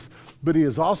Jesus. But he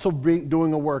is also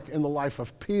doing a work in the life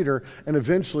of Peter and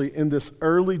eventually in this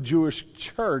early Jewish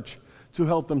church to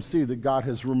help them see that God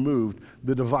has removed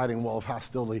the dividing wall of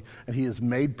hostility and he has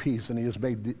made peace and he has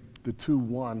made the two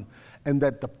one, and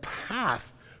that the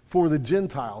path for the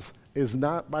Gentiles is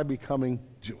not by becoming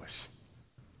Jewish.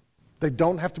 They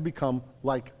don't have to become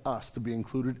like us to be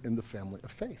included in the family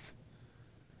of faith.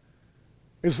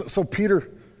 And so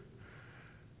Peter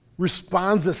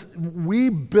responds this, we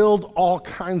build all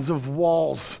kinds of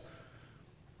walls.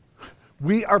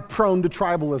 We are prone to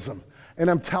tribalism. And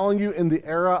I'm telling you, in the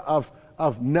era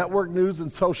of network news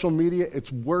and social media,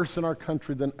 it's worse in our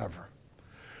country than ever.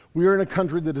 We are in a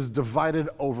country that is divided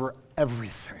over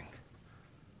everything.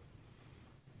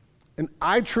 And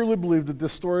I truly believe that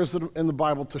this story is in the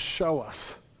Bible to show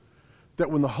us that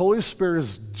when the Holy Spirit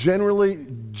is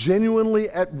genuinely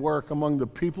at work among the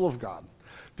people of God,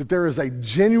 that there is a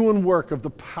genuine work of the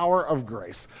power of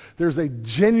grace. There's a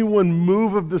genuine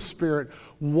move of the Spirit.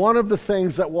 One of the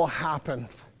things that will happen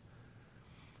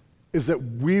is that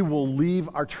we will leave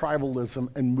our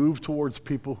tribalism and move towards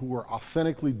people who are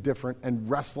authentically different and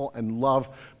wrestle and love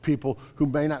people who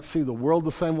may not see the world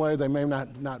the same way. They may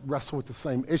not wrestle with the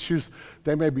same issues.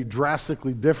 They may be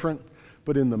drastically different.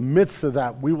 But in the midst of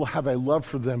that, we will have a love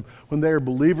for them. When they are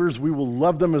believers, we will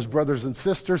love them as brothers and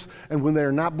sisters. And when they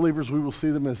are not believers, we will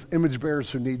see them as image bearers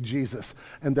who need Jesus.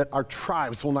 And that our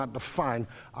tribes will not define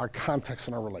our context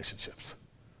and our relationships.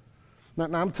 Now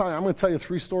I'm going to tell you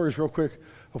 3 stories real quick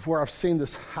of where I've seen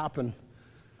this happen.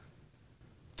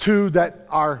 2 that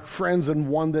are friends and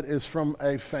 1 that is from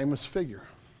a famous figure.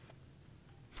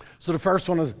 So the first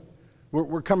one is,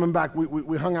 we're coming back.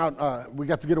 We hung out. We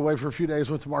got to get away for a few days.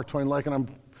 Went to Mark Twain Lake, and I'm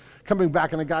coming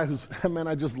back, and a guy who's, man,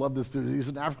 I just love this dude. He's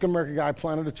an African-American guy,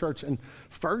 planted a church in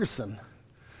Ferguson.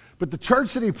 But the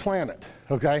church that he planted,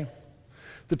 okay,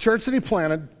 the church that he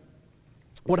planted,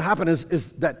 what happened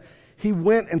is that he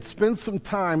went and spent some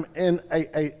time in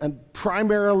a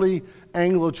primarily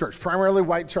Anglo church, primarily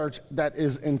white church that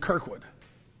is in Kirkwood.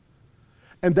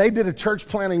 And they did a church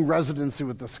planting residency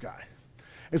with this guy.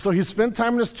 And so he spent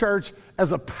time in this church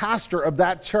as a pastor of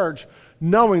that church,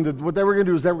 knowing that what they were going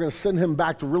to do is they were going to send him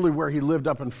back to really where he lived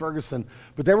up in Ferguson,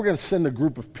 but they were going to send a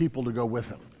group of people to go with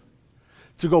him,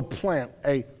 to go plant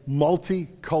a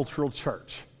multicultural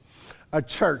church, a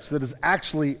church that is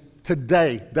actually,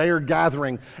 today, they are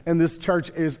gathering, and this church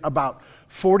is about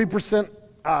 40%,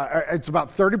 it's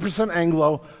about 30%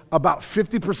 Anglo, about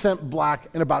 50% black,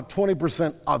 and about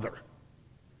 20% other.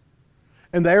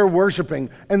 And they are worshiping,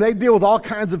 and they deal with all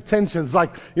kinds of tensions.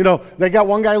 Like, you know, they got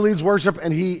one guy who leads worship,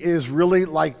 and he is really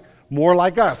like more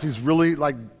like us. He's really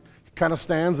like kind of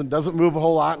stands and doesn't move a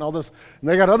whole lot and all this. And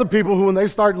they got other people who, when they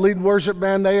start leading worship,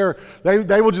 man,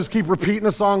 they will just keep repeating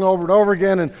a song over and over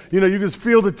again. And, you know, you just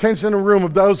feel the tension in the room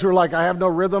of those who are like, I have no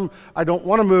rhythm, I don't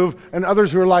want to move. And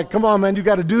others who are like, come on, man, you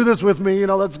got to do this with me, you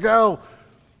know, let's go.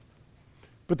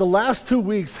 But the last 2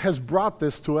 weeks has brought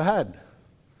this to a head.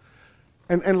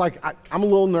 And like, I'm a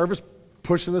little nervous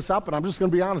pushing this up, but I'm just going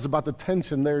to be honest about the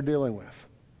tension they're dealing with.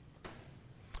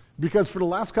 Because for the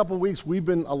last couple of weeks,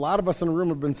 a lot of us in the room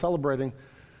have been celebrating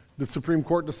the Supreme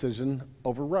Court decision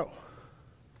over Roe.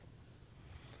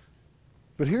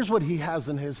 But here's what he has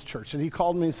in his church. And he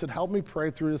called me and said, help me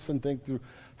pray through this and think through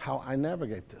how I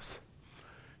navigate this.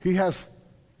 He has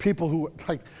people who,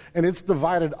 like, and it's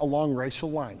divided along racial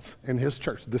lines in his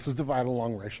church. This is divided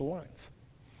along racial lines.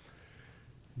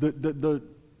 The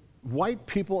white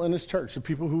people in his church, the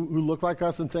people who look like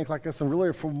us and think like us and really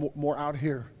are from more out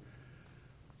here,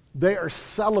 they are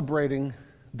celebrating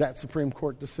that Supreme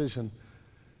Court decision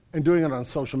and doing it on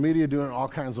social media, doing it in all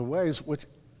kinds of ways, which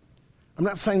I'm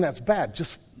not saying that's bad.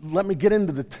 Just let me get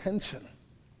into the tension.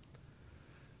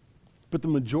 But the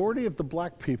majority of the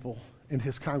black people in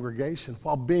his congregation,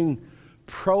 while being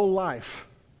pro-life,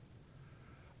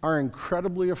 are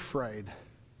incredibly afraid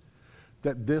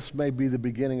that this may be the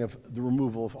beginning of the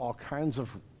removal of all kinds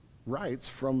of rights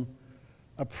from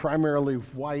a primarily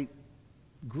white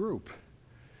group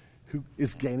who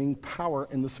is gaining power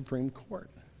in the Supreme Court.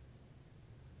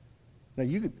 Now,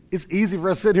 it's easy for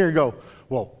us to sit here and go,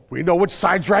 well, we know which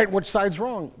side's right and which side's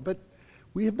wrong, but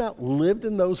we have not lived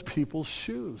in those people's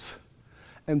shoes.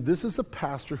 And this is a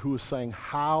pastor who is saying,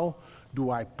 how do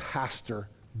I pastor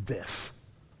this?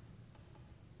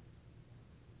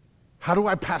 How do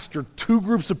I pastor 2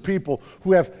 groups of people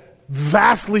who have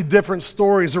vastly different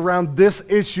stories around this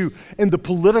issue and the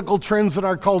political trends in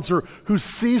our culture, who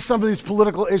see some of these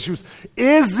political issues?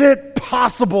 Is it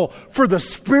possible for the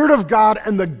Spirit of God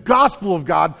and the gospel of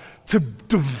God to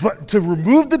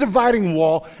remove the dividing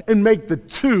wall and make the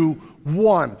 2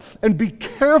 one? And be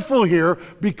careful here,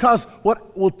 because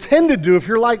what we'll tend to do, if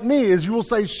you're like me, is you will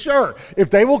say, sure, if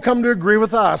they will come to agree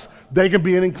with us, they can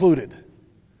be included.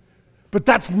 But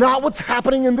that's not what's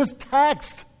happening in this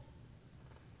text.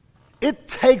 It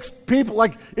takes people,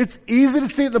 like, it's easy to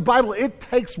see it in the Bible. It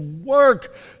takes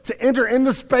work to enter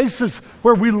into spaces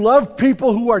where we love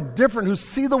people who are different, who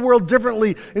see the world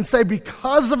differently, and say,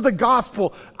 because of the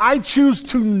gospel, I choose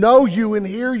to know you and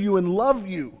hear you and love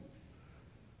you.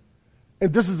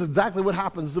 And this is exactly what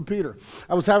happens to Peter.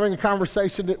 I was having a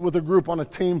conversation with a group on a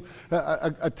team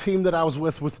that I was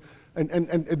with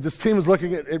And this team is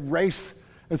looking at race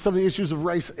and some of the issues of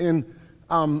race in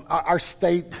our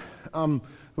state.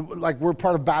 Like we're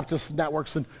part of Baptist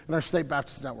networks in our state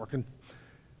Baptist network. And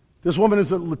this woman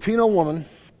is a Latino woman.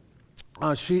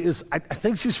 She is, I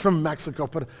think she's from Mexico,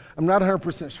 but I'm not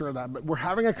 100% sure of that. But we're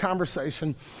having a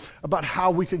conversation about how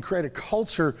we can create a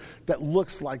culture that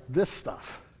looks like this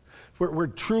stuff. We're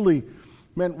truly,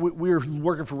 man, we're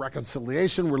working for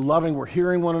reconciliation. We're loving, we're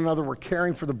hearing one another. We're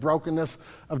caring for the brokenness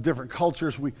of different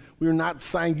cultures. We are not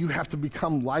saying you have to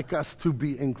become like us to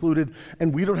be included,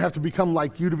 and we don't have to become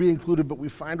like you to be included, but we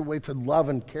find a way to love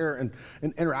and care and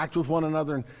interact with one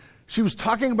another. And she was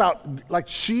talking about, like,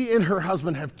 she and her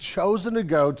husband have chosen to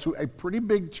go to a pretty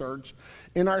big church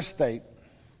in our state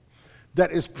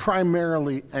that is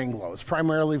primarily Anglo. It's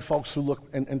primarily folks who look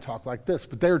and talk like this.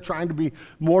 But they're trying to be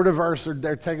more diverse, or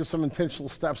they're taking some intentional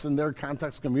steps in their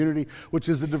context community, which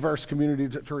is a diverse community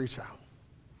to reach out.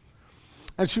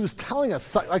 And she was telling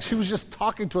us, like she was just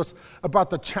talking to us about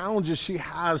the challenges she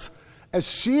has, as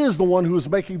she is the one who is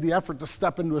making the effort to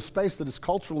step into a space that is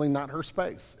culturally not her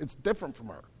space. It's different from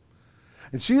her.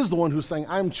 And she is the one who's saying,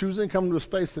 I'm choosing to come to a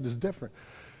space that is different.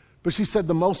 But she said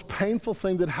the most painful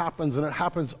thing that happens, and it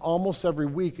happens almost every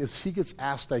week, is she gets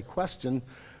asked a question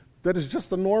that is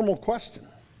just a normal question.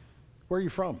 Where are you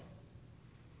from?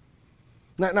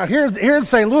 Now here in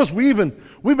St. Louis,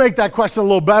 we make that question a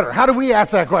little better. How do we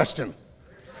ask that question?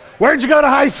 Where'd you go to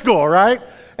high school, right?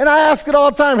 And I ask it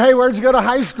all the time, hey, where'd you go to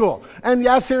high school? And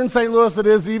yes, here in St. Louis, it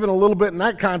is even a little bit in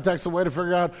that context a way to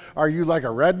figure out, are you like a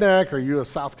redneck? Are you a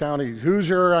South County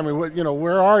Hoosier? I mean,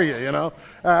 where are you,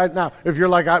 Now, if you're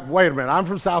like, wait a minute, I'm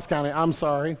from South County. I'm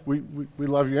sorry. We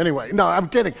love you anyway. No, I'm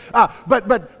kidding.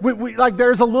 But we like,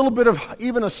 there's a little bit of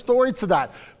even a story to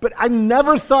that. But I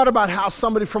never thought about how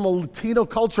somebody from a Latino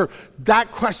culture,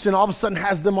 that question all of a sudden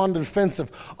has them on the defensive.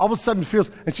 All of a sudden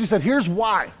feels, and she said, here's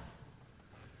why.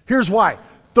 Here's why.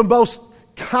 The most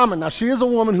common. Now, she is a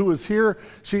woman who is here.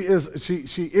 She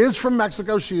is from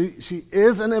Mexico. She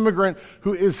is an immigrant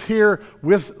who is here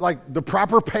with like the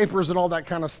proper papers and all that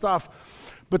kind of stuff.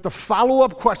 But the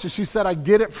follow-up question, she said, I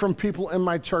get it from people in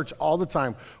my church all the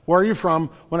time. Where are you from?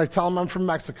 When I tell them I'm from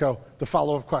Mexico, the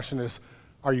follow-up question is,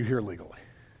 are you here legally?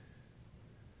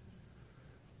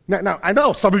 Now I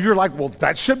know some of you are like, well,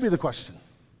 that should be the question.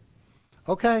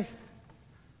 Okay.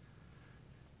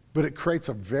 But it creates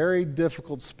a very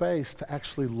difficult space to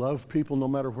actually love people no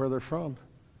matter where they're from.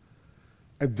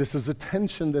 And this is a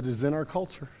tension that is in our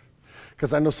culture.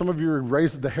 Because I know some of you are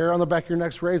raised, the hair on the back of your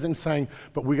neck's raising, saying,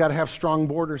 but we got to have strong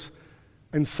borders.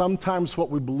 And sometimes what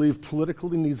we believe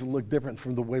politically needs to look different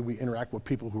from the way we interact with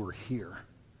people who are here.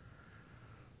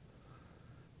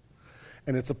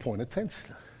 And it's a point of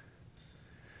tension.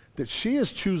 That she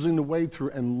is choosing to wade through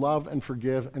and love and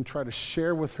forgive and try to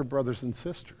share with her brothers and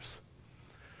sisters.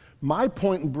 My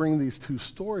point in bringing these two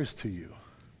stories to you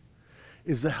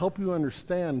is to help you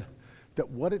understand that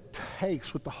what it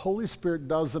takes, what the Holy Spirit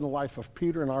does in the life of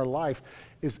Peter and our life,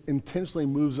 is intentionally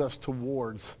moves us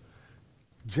towards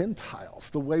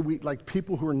Gentiles, the way we, like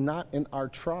people who are not in our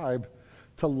tribe,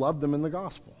 to love them in the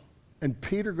gospel. And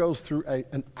Peter goes through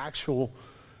an actual,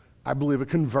 I believe, a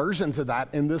conversion to that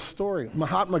in this story.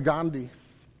 Mahatma Gandhi,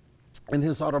 in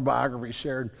his autobiography,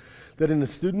 shared that in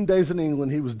his student days in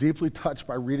England, he was deeply touched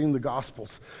by reading the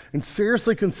Gospels and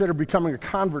seriously considered becoming a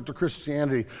convert to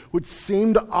Christianity, which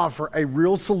seemed to offer a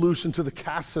real solution to the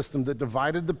caste system that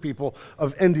divided the people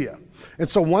of India. And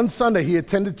so one Sunday, he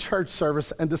attended church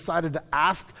service and decided to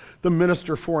ask the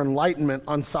minister for enlightenment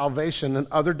on salvation and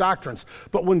other doctrines.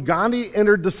 But when Gandhi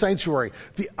entered the sanctuary,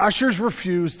 the ushers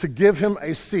refused to give him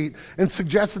a seat and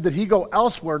suggested that he go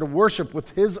elsewhere to worship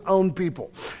with his own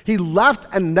people. He left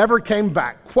and never came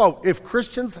back. Quote, if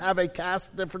Christians have a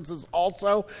caste differences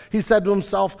also, he said to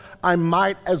himself, I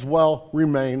might as well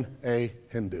remain a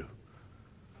Hindu.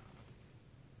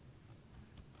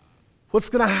 What's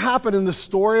going to happen in the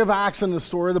story of Acts and the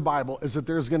story of the Bible is that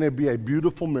there's going to be a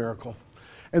beautiful miracle.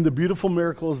 And the beautiful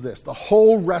miracle is this, the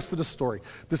whole rest of the story.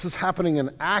 This is happening in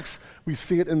Acts. We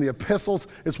see it in the epistles.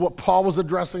 It's what Paul was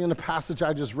addressing in the passage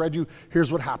I just read you.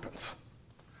 Here's what happens.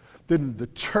 Then the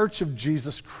church of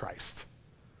Jesus Christ,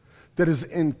 that is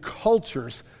in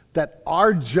cultures that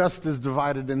are just as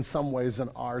divided in some ways than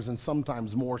ours, and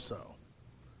sometimes more so.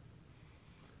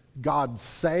 God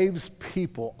saves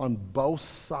people on both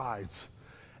sides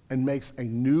and makes a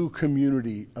new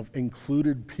community of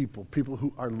included people, people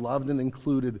who are loved and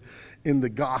included in the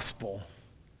gospel.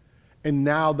 And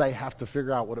now they have to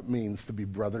figure out what it means to be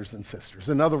brothers and sisters.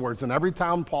 In other words, in every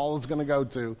town Paul is going to go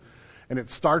to, and it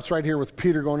starts right here with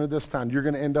Peter going to this town, you're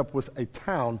going to end up with a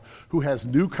town who has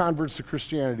new converts to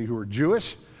Christianity who are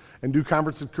Jewish and new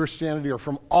converts to Christianity are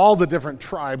from all the different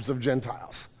tribes of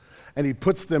Gentiles. And he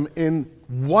puts them in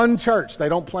one church. They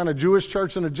don't plant a Jewish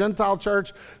church and a Gentile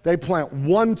church. They plant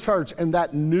one church, and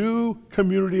that new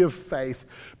community of faith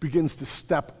begins to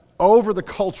step over the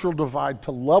cultural divide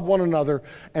to love one another.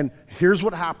 And here's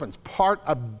what happens.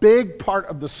 A big part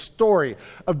of the story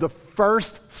of the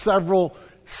first several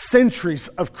centuries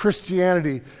of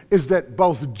Christianity is that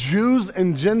both Jews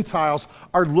and Gentiles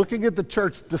are looking at the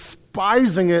church,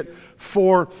 despising it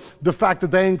for the fact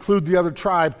that they include the other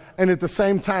tribe, and at the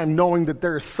same time knowing that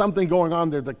there is something going on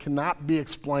there that cannot be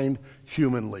explained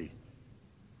humanly.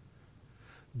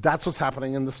 That's what's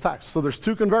happening in this text. So there's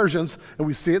two conversions, and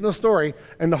we see it in the story,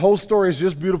 and the whole story is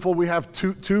just beautiful. We have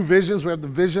two visions. We have the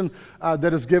vision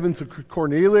that is given to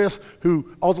Cornelius,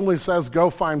 who ultimately says, go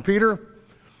find Peter.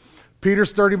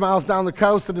 Peter's 30 miles down the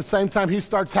coast. At the same time, he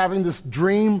starts having this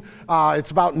dream.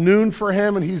 It's about noon for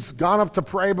him, and he's gone up to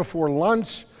pray before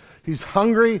lunch. He's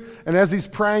hungry, and as he's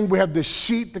praying, we have this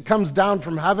sheet that comes down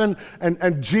from heaven,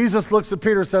 and Jesus looks at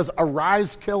Peter and says,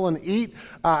 arise, kill, and eat.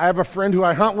 I have a friend who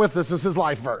I hunt with. This is his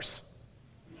life verse.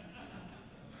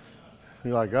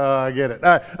 You're like, oh, I get it.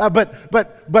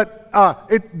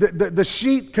 The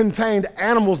sheet contained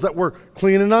animals that were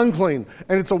clean and unclean.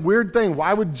 And it's a weird thing.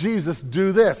 Why would Jesus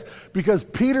do this? Because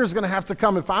Peter's going to have to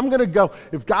come.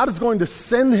 If God is going to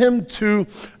send him to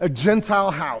a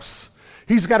Gentile house,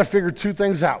 he's got to figure two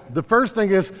things out. The first thing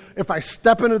is, if I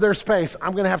step into their space,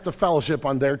 I'm going to have to fellowship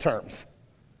on their terms.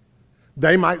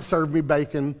 They might serve me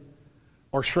bacon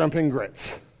or shrimp and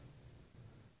grits.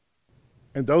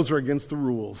 And those are against the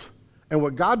rules. And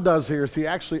what God does here is he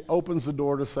actually opens the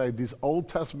door to say these Old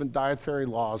Testament dietary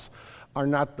laws are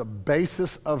not the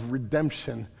basis of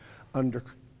redemption under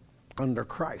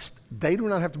Christ. They do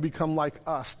not have to become like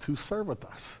us to serve with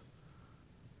us.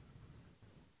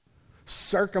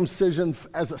 Circumcision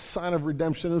as a sign of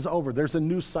redemption is over. There's a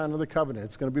new sign of the covenant.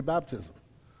 It's going to be baptism.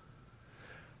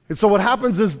 And so what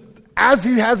happens is, as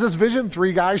he has this vision,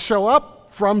 3 guys show up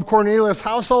from Cornelius'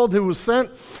 household who was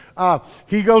sent.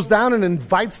 He goes down and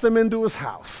invites them into his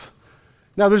house.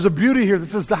 Now, there's a beauty here.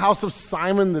 This is the house of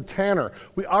Simon the tanner.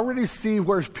 We already see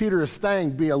where Peter is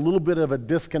staying be a little bit of a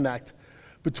disconnect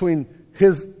between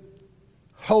his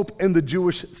hope in the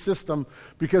Jewish system,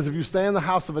 because if you stay in the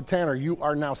house of a tanner, you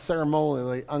are now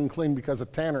ceremonially unclean, because a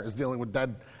tanner is dealing with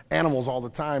dead animals all the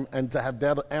time, and to have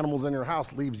dead animals in your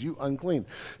house leaves you unclean.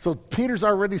 So Peter's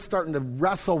already starting to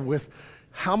wrestle with,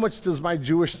 how much does my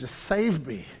Jewishness save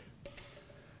me?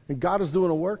 And God is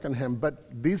doing a work in him.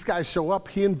 But these guys show up.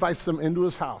 He invites them into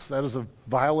his house. That is a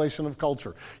violation of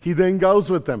culture. He then goes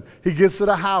with them. He gets to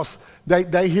the house.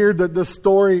 They hear the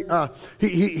story.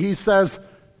 He says,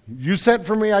 you sent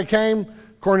for me, I came.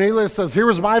 Cornelius says, here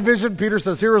was my vision. Peter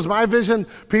says, here was my vision.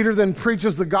 Peter then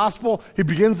preaches the gospel. He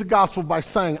begins the gospel by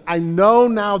saying, I know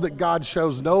now that God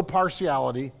shows no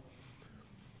partiality.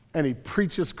 And he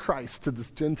preaches Christ to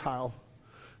this Gentile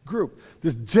group.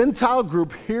 This Gentile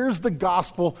group hears the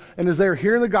gospel, and as they're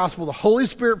hearing the gospel, the Holy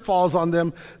Spirit falls on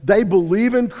them. They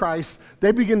believe in Christ.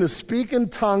 They begin to speak in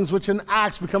tongues, which in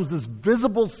Acts becomes this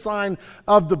visible sign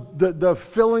of the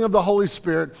filling of the Holy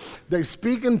Spirit. They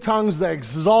speak in tongues, they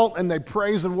exalt, and they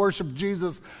praise and worship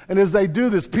Jesus. And as they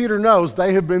do this, Peter knows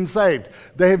they have been saved.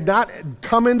 They have not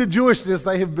come into Jewishness,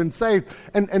 they have been saved.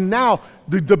 And now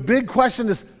the big question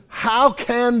is, how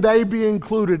can they be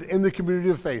included in the community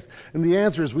of faith? And the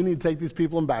answer is, we need to take these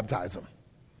people and baptize them.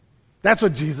 That's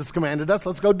what Jesus commanded us.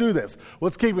 Let's go do this.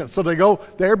 Let's keep it. So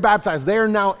they're baptized. They are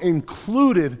now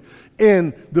included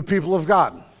in the people of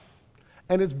God.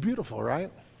 And it's beautiful,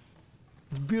 right?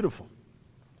 It's beautiful.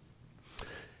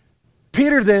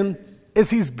 Peter then, as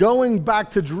he's going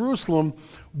back to Jerusalem,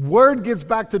 word gets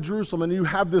back to Jerusalem, and you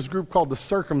have this group called the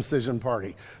circumcision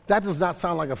party. That does not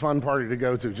sound like a fun party to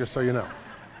go to, just so you know.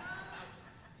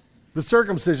 The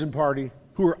circumcision party,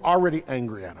 who are already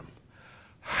angry at him.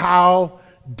 How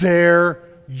dare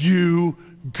you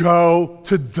go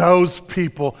to those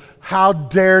people? How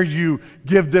dare you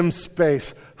give them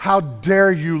space? How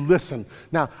dare you listen?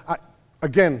 Now,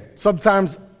 again,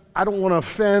 sometimes I don't want to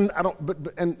offend.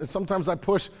 And sometimes I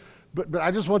push. But I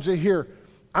just want you to hear.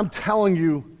 I'm telling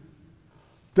you,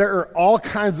 there are all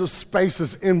kinds of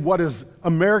spaces in what is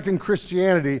American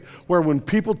Christianity where when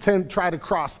people try to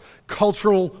cross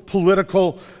cultural,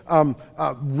 political,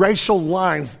 racial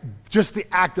lines, just the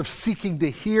act of seeking to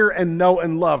hear and know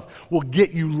and love will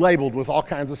get you labeled with all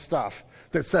kinds of stuff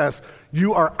that says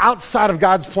you are outside of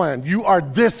God's plan. You are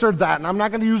this or that. And I'm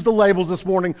not going to use the labels this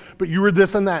morning, but you are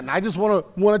this and that. And I just want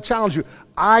to challenge you.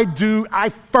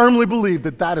 I firmly believe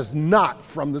that is not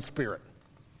from the Spirit.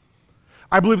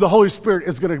 I believe the Holy Spirit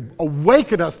is going to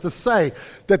awaken us to say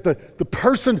that the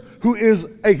person who is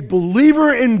a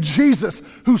believer in Jesus,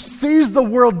 who sees the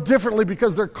world differently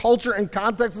because their culture and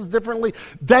context is differently,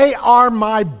 they are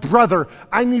my brother.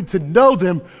 I need to know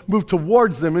them, move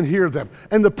towards them, and hear them.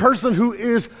 And the person who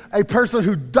is a person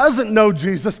who doesn't know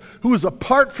Jesus, who is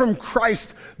apart from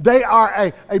Christ, they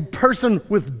are a person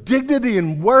with dignity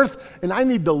and worth, and I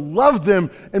need to love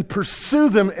them and pursue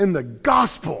them in the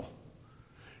gospel.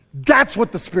 That's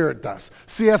what the Spirit does.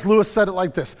 C.S. Lewis said it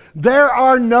like this: there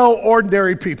are no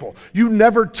ordinary people. You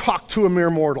never talk to a mere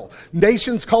mortal.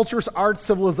 Nations, cultures, arts,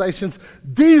 civilizations,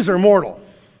 these are mortal.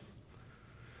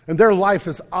 And their life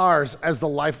is ours as the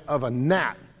life of a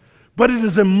gnat. But it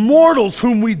is immortals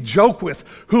whom we joke with,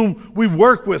 whom we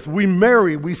work with, we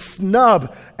marry, we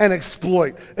snub and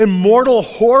exploit. Immortal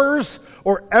horrors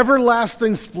or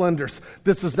everlasting splendors.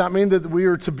 This does not mean that we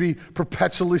are to be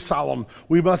perpetually solemn.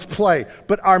 We must play.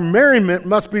 But our merriment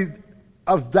must be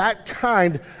of that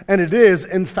kind, and it is,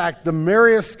 in fact, the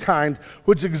merriest kind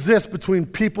which exists between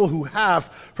people who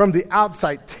have, from the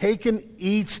outside, taken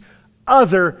each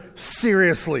other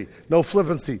seriously. No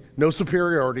flippancy, no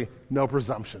superiority, no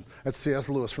presumption. That's C.S.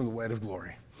 Lewis from The Weight of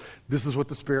Glory. This is what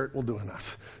the Spirit will do in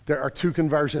us. There are two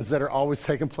conversions that are always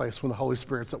taking place when the Holy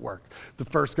Spirit's at work. The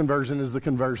first conversion is the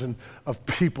conversion of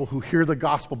people who hear the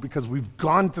gospel because we've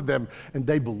gone to them and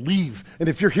they believe. And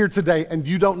if you're here today and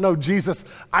you don't know Jesus,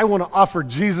 I want to offer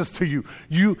Jesus to you.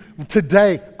 You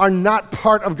today are not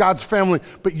part of God's family,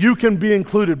 but you can be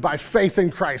included by faith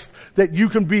in Christ. That you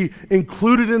can be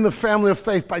included in the family of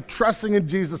faith by trusting in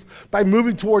Jesus, by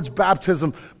moving towards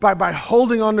baptism, by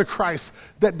holding on to Christ.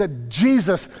 That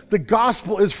Jesus, the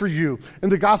gospel is for you.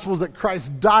 And the gospel is that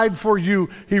Christ died for you.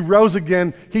 He rose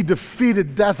again. He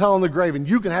defeated death, hell, and the grave. And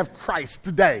you can have Christ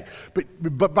today.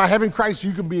 But by having Christ,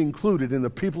 you can be included in the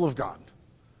people of God.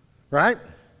 Right?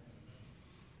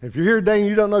 If you're here today and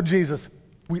you don't know Jesus,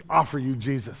 we offer you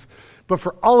Jesus. But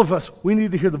for all of us, we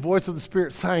need to hear the voice of the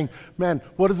Spirit saying, man,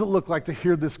 what does it look like to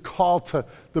hear this call to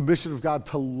the mission of God,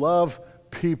 to love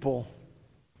people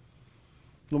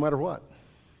no matter what?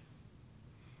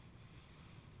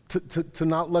 To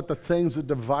not let the things that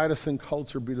divide us in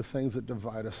culture be the things that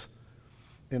divide us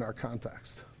in our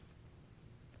context.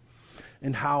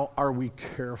 And how are we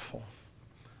careful?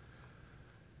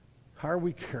 How are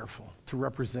we careful to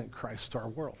represent Christ to our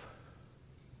world?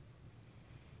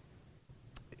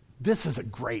 This is a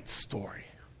great story.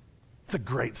 It's a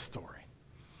great story.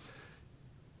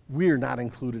 We are not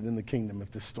included in the kingdom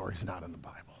if this story is not in the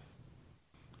Bible.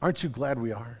 Aren't you glad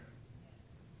we are?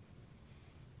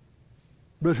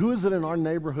 But who is it in our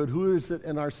neighborhood? Who is it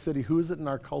in our city? Who is it in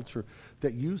our culture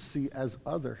that you see as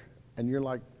other? And you're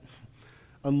like,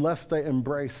 unless they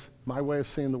embrace my way of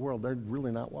seeing the world, they're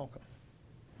really not welcome.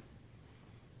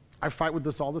 I fight with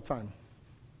this all the time.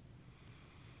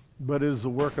 But it is the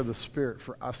work of the Spirit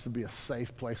for us to be a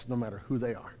safe place no matter who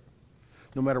they are.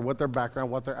 No matter what their background,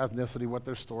 what their ethnicity, what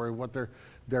their story, what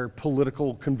their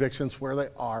political convictions, where they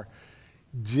are.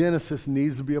 Genesis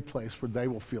needs to be a place where they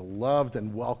will feel loved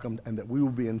and welcomed, and that we will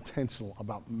be intentional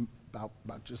about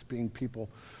just being people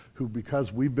who,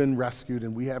 because we've been rescued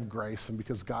and we have grace, and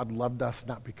because God loved us,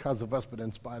 not because of us, but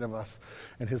in spite of us,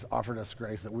 and has offered us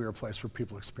grace, that we are a place where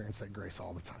people experience that grace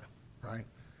all the time, right?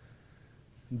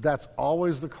 That's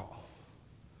always the call.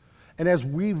 And as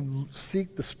we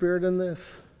seek the Spirit in this,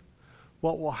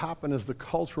 what will happen is the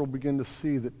culture will begin to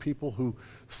see that people who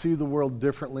see the world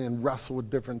differently and wrestle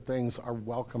with different things are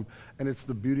welcome. And it's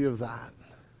the beauty of that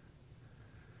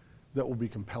will be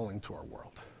compelling to our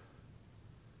world.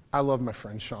 I love my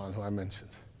friend Sean, who I mentioned.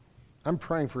 I'm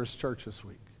praying for his church this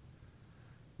week.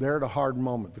 They're at a hard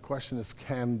moment. The question is,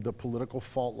 can the political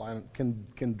fault line, can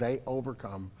they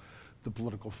overcome the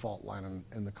political fault line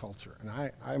in the culture?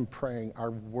 And I'm praying our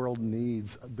world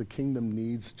needs, the kingdom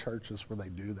needs churches where they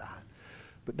do that.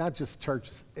 But not just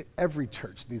churches. Every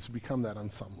church needs to become that on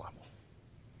some level.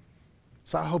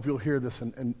 So I hope you'll hear this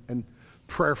and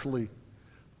prayerfully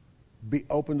be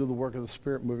open to the work of the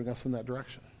Spirit moving us in that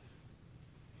direction.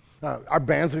 Our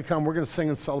band's going to come. We're going to sing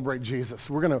and celebrate Jesus.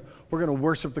 We're going to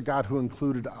worship the God who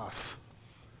included us.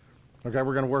 Okay,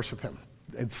 we're going to worship Him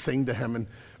and sing to Him and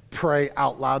pray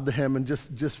out loud to Him and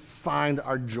just find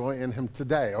our joy in Him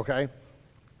today, okay?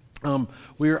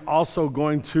 We are also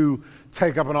going to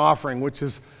take up an offering, which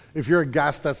is, if you're a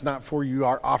guest, that's not for you.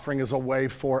 Our offering is a way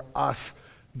for us,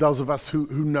 those of us who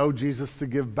know Jesus, to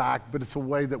give back, but it's a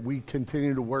way that we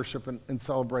continue to worship and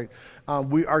celebrate.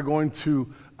 We are going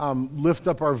to lift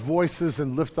up our voices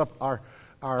and lift up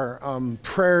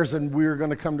prayers, and we're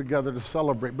going to come together to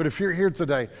celebrate. But if you're here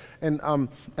today and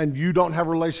you don't have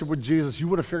a relationship with Jesus, you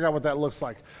want to figure out what that looks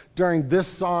like. During this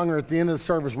song or at the end of the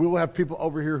service, we will have people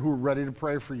over here who are ready to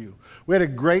pray for you. We had a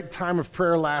great time of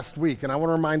prayer last week, and I want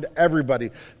to remind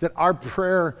everybody that our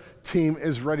prayer team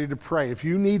is ready to pray. If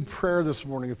you need prayer this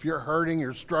morning, if you're hurting,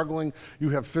 you're struggling, you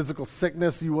have physical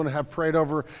sickness you want to have prayed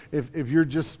over, if you're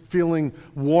just feeling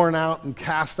worn out and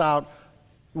cast out,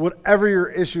 whatever your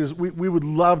issue is, we would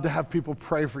love to have people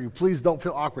pray for you. Please don't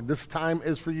feel awkward. This time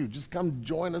is for you. Just come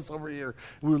join us over here.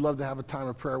 We would love to have a time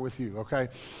of prayer with you, okay?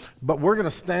 But we're going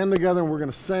to stand together and we're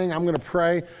going to sing. I'm going to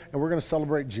pray and we're going to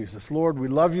celebrate Jesus. Lord, we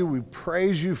love you. We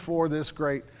praise you for this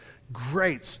great,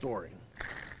 great story.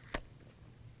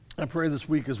 I pray this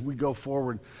week as we go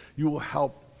forward, you will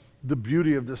help the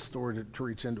beauty of this story to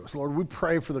reach into us. Lord, we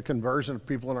pray for the conversion of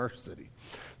people in our city,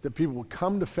 that people would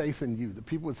come to faith in you, that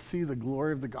people would see the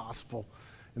glory of the gospel,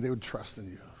 and they would trust in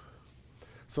you.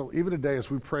 So even today,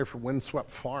 as we pray for Windswept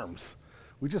Farms,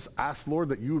 we just ask, Lord,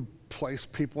 that you would place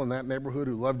people in that neighborhood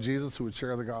who love Jesus, who would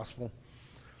share the gospel,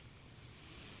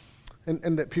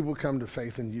 and that people would come to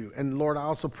faith in you. And Lord, I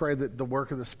also pray that the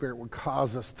work of the Spirit would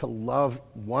cause us to love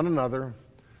one another,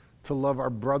 to love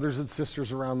our brothers and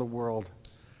sisters around the world,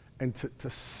 and to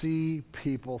see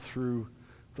people through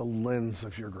the lens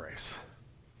of your grace.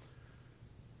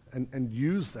 And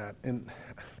use that. And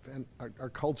our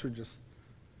culture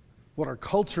what our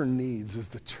culture needs is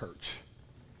the church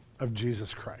of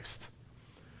Jesus Christ.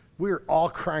 We are all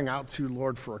crying out to you,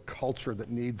 Lord, for a culture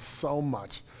that needs so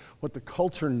much. What the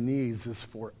culture needs is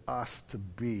for us to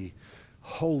be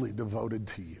wholly devoted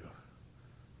to you.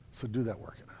 So do that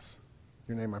work in us.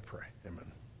 In your name I pray. Amen.